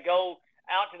they're going to go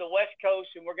out to the West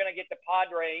Coast, and we're going to get the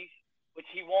Padres, which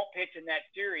he won't pitch in that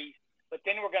series. But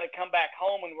then we're going to come back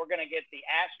home, and we're going to get the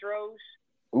Astros.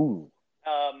 Ooh.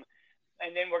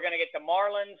 And then we're going to get the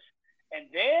Marlins.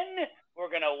 And then we're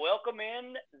going to welcome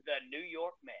in the New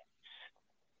York Mets.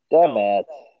 The Mets.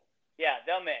 Yeah,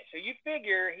 the Mets. So you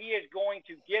figure he is going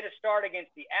to get a start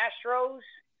against the Astros,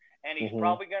 and he's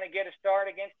probably going to get a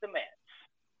start against the Mets.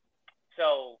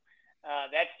 So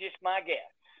that's just my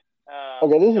guess.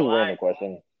 Okay, this is a random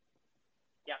question.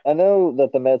 Yeah. I know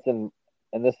that the Mets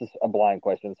and this is a blind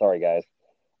question. Sorry, guys.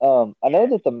 I know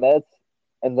that the Mets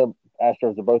and the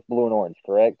Astros are both blue and orange,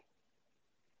 correct?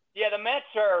 Yeah, the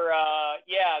Mets are.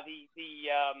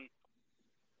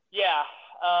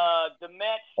 The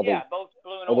Mets. Both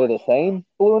blue and orange. Are they the same,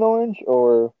 blue and orange,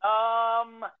 or?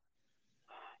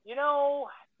 No,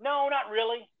 not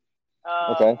really.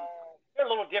 Okay. They're a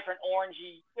little different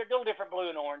orangey. They're a little different blue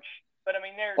and orange, but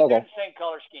they're the same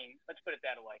color scheme. Let's put it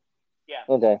that way. Yeah.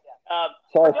 Okay.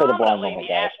 Sorry for the blind moment,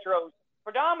 guys.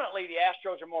 Predominantly, the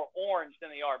Astros are more orange than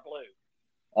they are blue.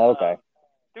 Okay.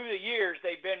 Through the years,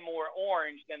 they've been more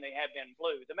orange than they have been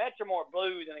blue. The Mets are more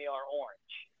blue than they are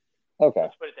orange. Okay.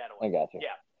 Let's put it that way. I got you.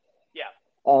 Yeah.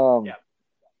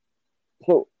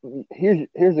 So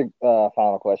here's a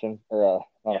final question, or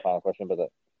not a final question, but a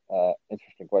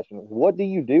interesting question. What do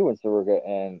you do in Soroka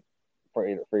and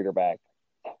Frieder back?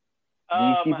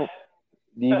 Do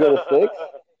you go to six?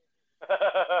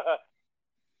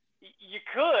 You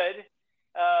could,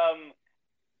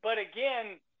 but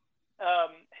again,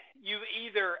 you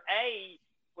either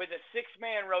with a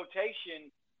 6-man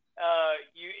rotation,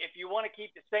 if you want to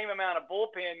keep the same amount of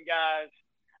bullpen guys,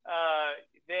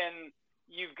 then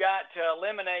you've got to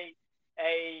eliminate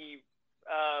a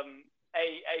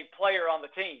player on the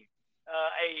team,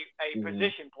 a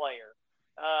position player,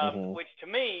 which to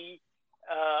me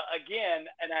again,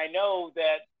 and I know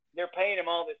that they're paying him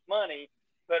all this money,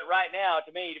 but right now,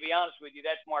 to me, to be honest with you,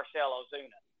 that's Marcell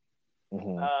Ozuna.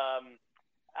 Mm-hmm.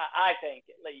 I think,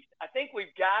 at least. I think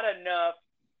we've got enough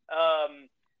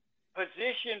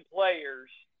position players.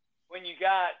 When you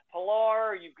got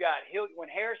Pilar, you've got when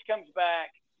Harris comes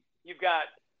back, you've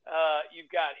got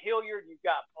Hilliard, you've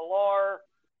got Pilar.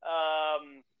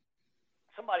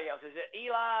 Somebody else, is it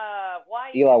Eli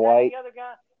White? Eli White, the other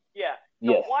guy. Yeah.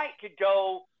 So yes. White could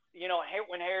go.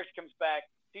 When Harris comes back,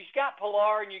 so you've got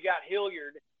Pilar and you got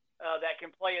Hilliard that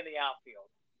can play in the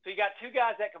outfield. So you got two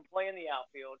guys that can play in the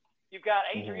outfield. You've got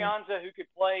Adrianza who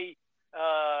could play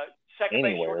second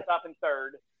base, shortstop, and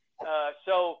third.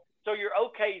 So you're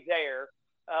okay there.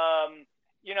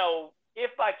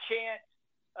 If by chance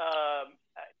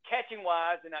catching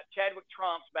wise, and Chadwick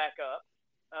Trump's back up.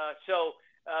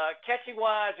 Catching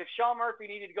wise, if Sean Murphy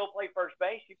needed to go play first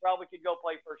base, he probably could go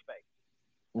play first base.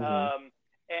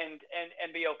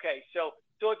 And be okay. So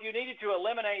if you needed to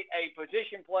eliminate a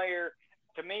position player,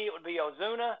 to me it would be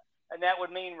Ozuna, and that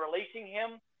would mean releasing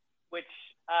him, which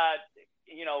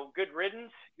good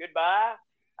riddance, goodbye.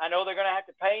 I know they're going to have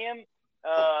to pay him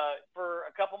for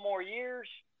a couple more years.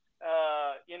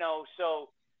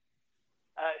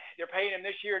 They're paying him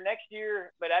this year, next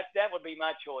year, but that would be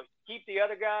my choice. Keep the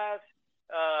other guys,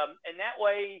 and that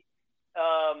way,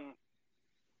 and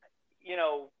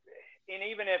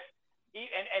even if.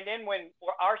 And then when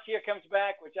Arcia comes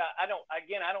back, which I don't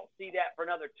see that for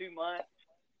another 2 months.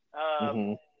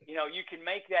 You can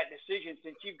make that decision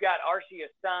since you've got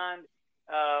Arcia signed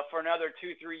for another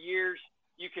 2-3 years.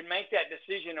 You can make that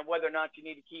decision of whether or not you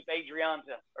need to keep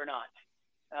Adrianza or not,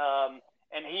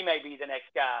 and he may be the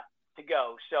next guy to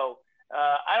go. So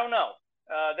I don't know.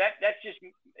 That's just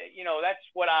that's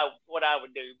what I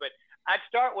would do. But I'd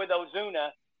start with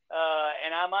Ozuna,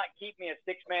 and I might keep me a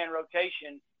 6-man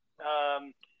rotation.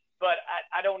 But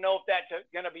I don't know if that's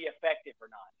going to be effective or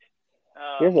not.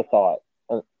 Here's a thought.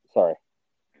 Sorry.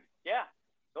 Yeah,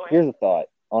 go ahead. Here's a thought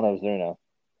on Ozuna.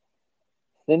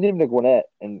 Send him to Gwinnett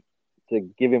and to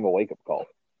give him a wake-up call.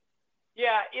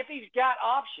 Yeah, if he's got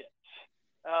options.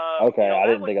 Okay, I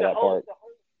didn't think of that part.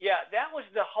 Yeah, that was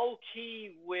the whole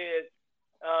key with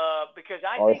because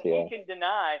I Arcia. think he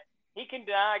can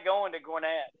deny going to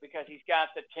Gwinnett because he's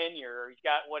got the tenure or he's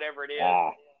got whatever it is.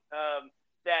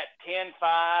 That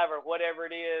 10-5 or whatever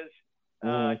it is,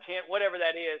 10, whatever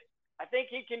that is, I think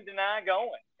he can deny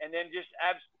going and then just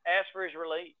ask for his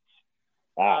release.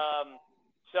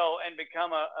 And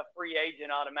become a free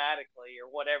agent automatically or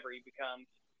whatever he becomes.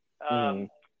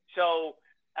 So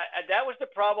that was the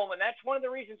problem, and that's one of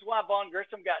the reasons why Vaughn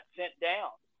Grissom got sent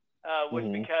down was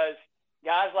because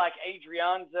guys like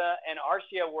Adrianza and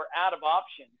Arcia were out of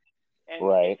options, and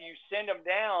if you send them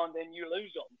down, then you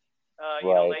lose them.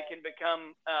 They can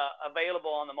become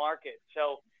available on the market.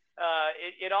 So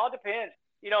it all depends.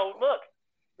 Look,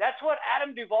 that's what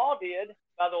Adam Duvall did,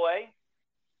 by the way.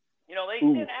 They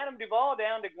sent Adam Duvall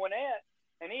down to Gwinnett,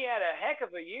 and he had a heck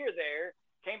of a year there.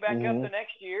 Came back up the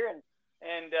next year and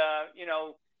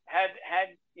had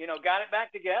got it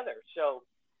back together. So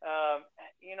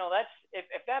that's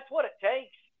if that's what it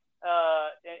takes.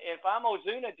 If I'm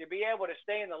Ozuna, to be able to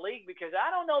stay in the league, because I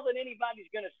don't know that anybody's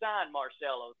going to sign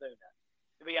Marcell Ozuna,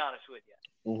 to be honest with you.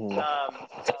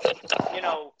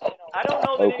 I don't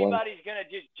know that anybody's going to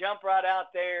just jump right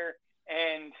out there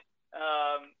and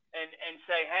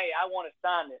say, hey, I want to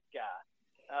sign this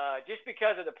guy, just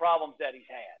because of the problems that he's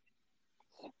had.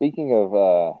 Speaking of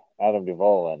Adam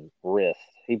Duvall and wrist,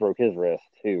 he broke his wrist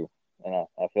too, and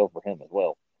I feel for him as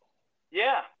well.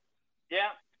 Yeah.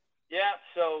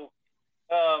 So,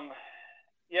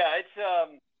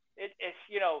 it's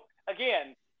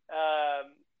again,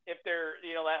 if there,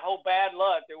 that whole bad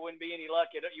luck, there wouldn't be any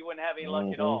luck. You wouldn't have any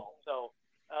luck at all. So,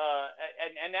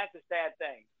 and that's a sad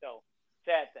thing. So,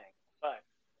 sad thing, but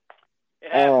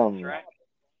it happens, right?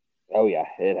 Oh yeah,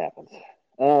 it happens.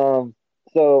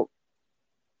 So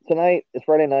tonight is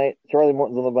Friday night. Charlie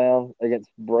Morton's on the mound against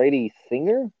Brady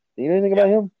Singer. Do you know anything about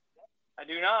him? I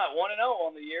do not. 1-0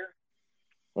 on the year.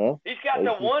 Well, he's got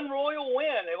the one Royal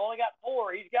win. They've only got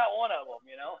 4. He's got one of them.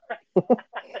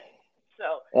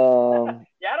 So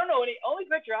I don't know any. Only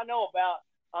pitcher I know about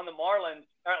on the Marlins.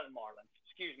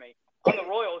 Excuse me. On the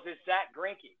Royals is Zach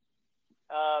Greinke.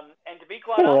 And to be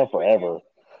quite honest with you,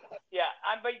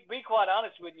 I'm be quite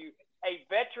honest with you. A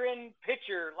veteran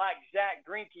pitcher like Zach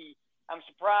Greinke, I'm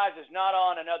surprised is not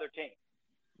on another team.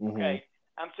 Okay,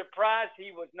 I'm surprised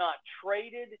he was not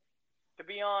traded to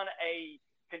be on a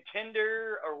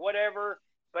contender or whatever.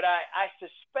 But I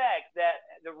suspect that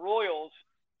the Royals,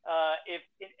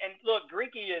 look,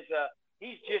 Greinke is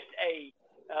he's just a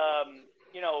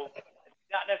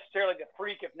not necessarily the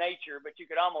freak of nature, but you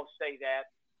could almost say that.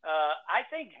 I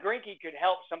think Greinke could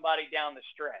help somebody down the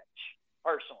stretch,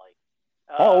 personally.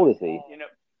 How old is he? You know,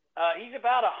 he's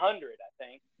about 100, I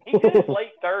think. He's in his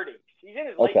late 30s. He's in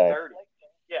his late Okay. 30s.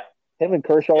 Yeah. Him and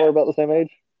Kershaw Yeah. are about the same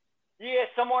age? Yeah,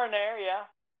 somewhere in there. Yeah.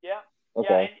 Yeah. Yeah.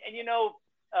 Okay. And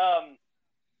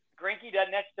Greinke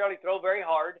doesn't necessarily throw very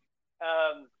hard.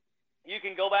 You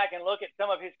can go back and look at some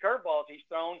of his curveballs he's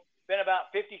thrown. Been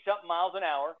about 50 something miles an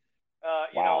hour.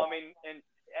 You know, Wow. I mean, and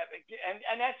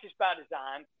that's just by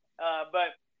design.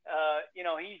 But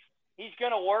he's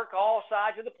going to work all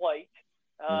sides of the plate.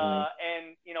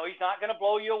 And he's not going to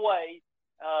blow you away.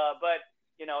 But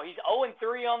he's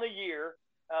 0-3 on the year.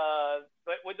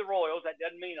 But with the Royals, that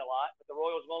doesn't mean a lot. But the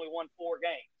Royals have only won 4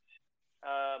 games.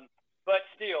 But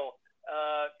still,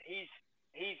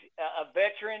 he's a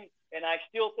veteran, and I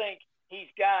still think he's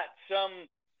got some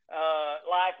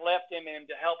life left in him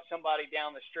to help somebody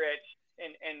down the stretch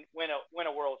and win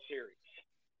a World Series.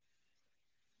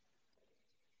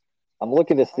 I'm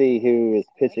looking to see who is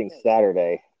pitching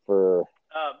Saturday for.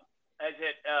 Is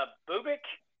it Bubic?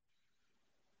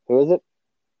 Who is it?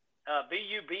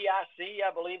 Bubic,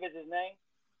 I believe is his name.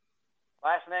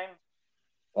 Last name.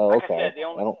 Oh, like okay. I said,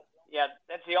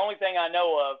 that's the only thing I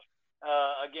know of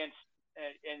against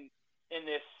in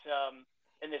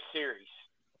this series.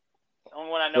 The only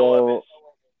one I know of is.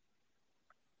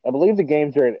 I believe the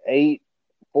games are at 8,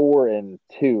 4, and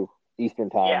 2 Eastern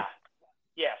time. Yeah.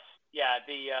 Yes. Yeah.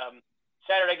 The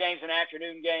Saturday game's an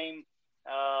afternoon game,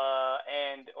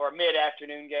 or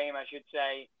mid-afternoon game, I should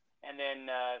say, and then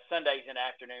Sunday's an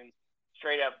afternoon,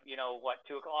 straight up.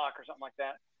 2 o'clock or something like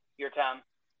that, your time.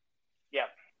 Yeah.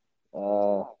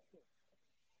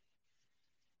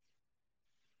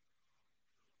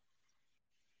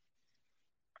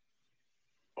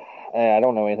 I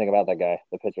don't know anything about that guy,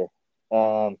 the pitcher.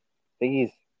 I think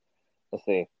he's. Let's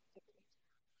see.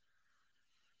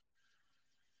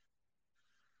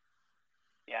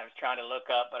 Yeah, I was trying to look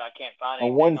up, but I can't find A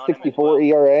anything on him. 1.64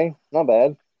 ERA, not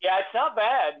bad. Yeah, it's not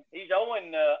bad. He's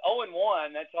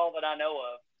 0-1. That's all that I know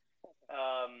of.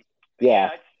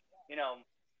 Yeah, it's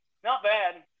not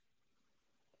bad.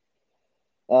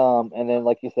 And then,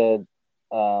 like you said,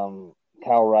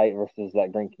 Kyle Wright versus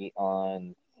Zach Greinke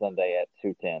on Sunday at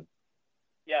 2:10.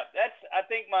 Yeah, that's I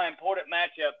think my important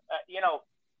matchup.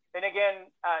 And again,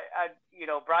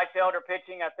 Bryce Elder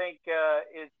pitching I think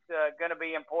is going to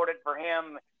be important for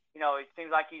him. It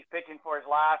seems like he's pitching for his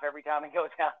life every time he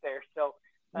goes out there. So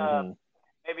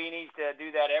maybe he needs to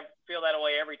do that, feel that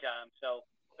way every time. So,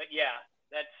 but yeah,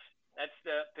 that's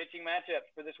the pitching matchup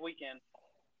for this weekend.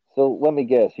 So let me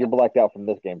guess, you're blacked out from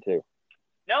this game too.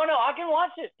 No, I can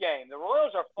watch this game. The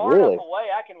Royals are far Really? enough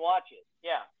away. I can watch it.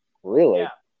 Yeah. Really?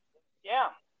 Yeah.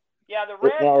 The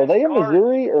Reds. Now, are they in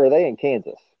Missouri or are they in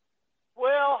Kansas?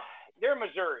 Well, they're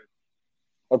Missouri.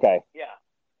 Okay. Yeah.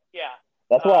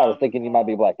 That's why I was thinking you might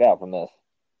be blacked out from this.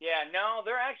 Yeah, no,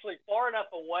 they're actually far enough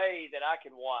away that I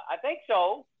can watch. I think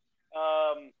so.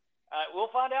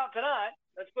 We'll find out tonight.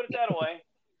 Let's put it that way.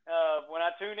 When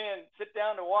I tune in, sit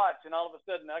down to watch, and all of a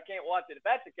sudden I can't watch it. If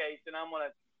that's the case, then I'm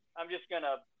just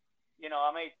gonna, you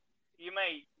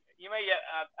may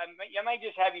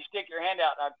just have you stick your hand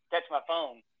out and I catch my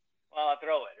phone while I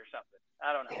throw it or something.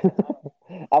 I don't know.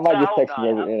 I might just text you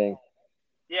every inning.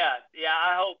 Yeah.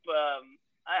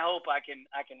 I hope I can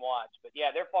watch, but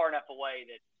yeah, they're far enough away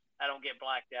that I don't get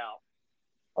blacked out.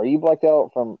 Are you blacked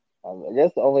out from? I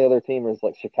guess the only other team is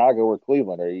like Chicago or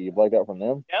Cleveland. Are you blacked out from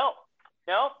them? No.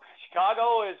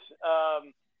 Chicago is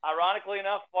ironically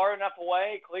enough far enough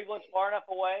away. Cleveland's far enough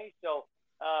away. So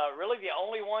really, the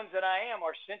only ones that I am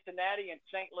are Cincinnati and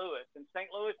St. Louis, and St.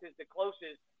 Louis is the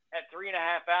closest at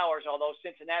 3.5 hours, although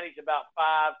Cincinnati's about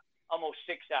 5, almost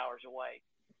 6 hours away.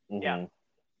 Mm-hmm.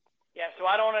 Yeah. So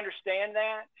I don't understand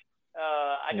that.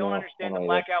 I don't understand the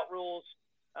blackout rules.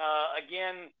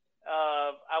 Again,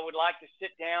 I would like to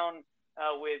sit down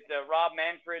with Rob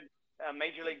Manfred,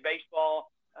 Major League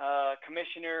Baseball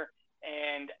commissioner,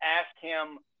 and ask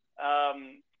him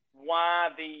why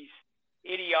these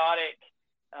idiotic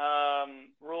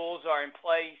rules are in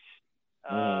place,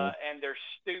 and they're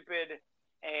stupid.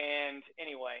 And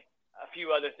anyway, a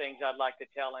few other things I'd like to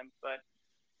tell him, but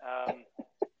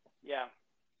yeah,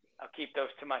 I'll keep those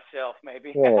to myself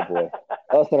maybe. Oh boy,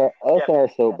 us and our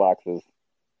soapboxes.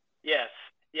 Yes,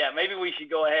 yeah. Maybe we should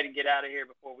go ahead and get out of here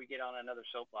before we get on another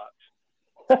soapbox.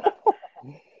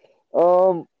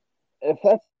 If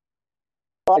that's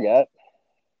all I got.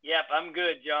 Yep, I'm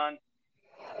good, John.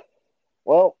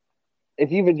 Well,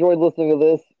 if you've enjoyed listening to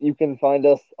this, you can find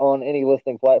us on any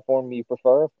listening platform you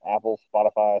prefer: Apple,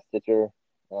 Spotify, Stitcher.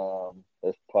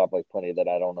 There's probably plenty that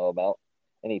I don't know about.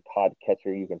 any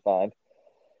podcatcher you can find.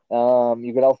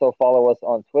 You can also follow us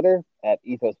on Twitter at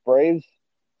Ethos Braves.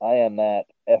 I am at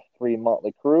F3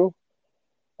 Motley Crew.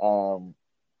 Kyle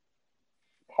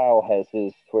has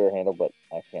his Twitter handle, but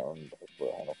I can't remember his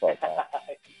Twitter handle. Sorry, Kyle.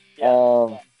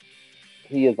 Yeah.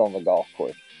 He is on the golf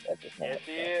course at this Yes, moment.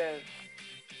 he is.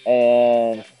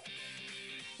 And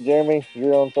Jeremy,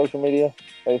 you're on social media,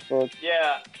 Facebook.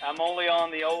 Yeah, I'm only on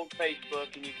the old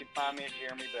Facebook, and you can find me at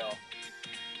Jeremy Bell.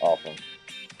 Awesome.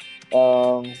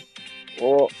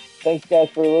 Well, thanks guys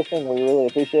for listening. We really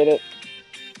appreciate it.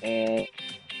 And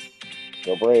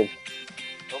go Braves.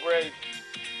 Go Braves.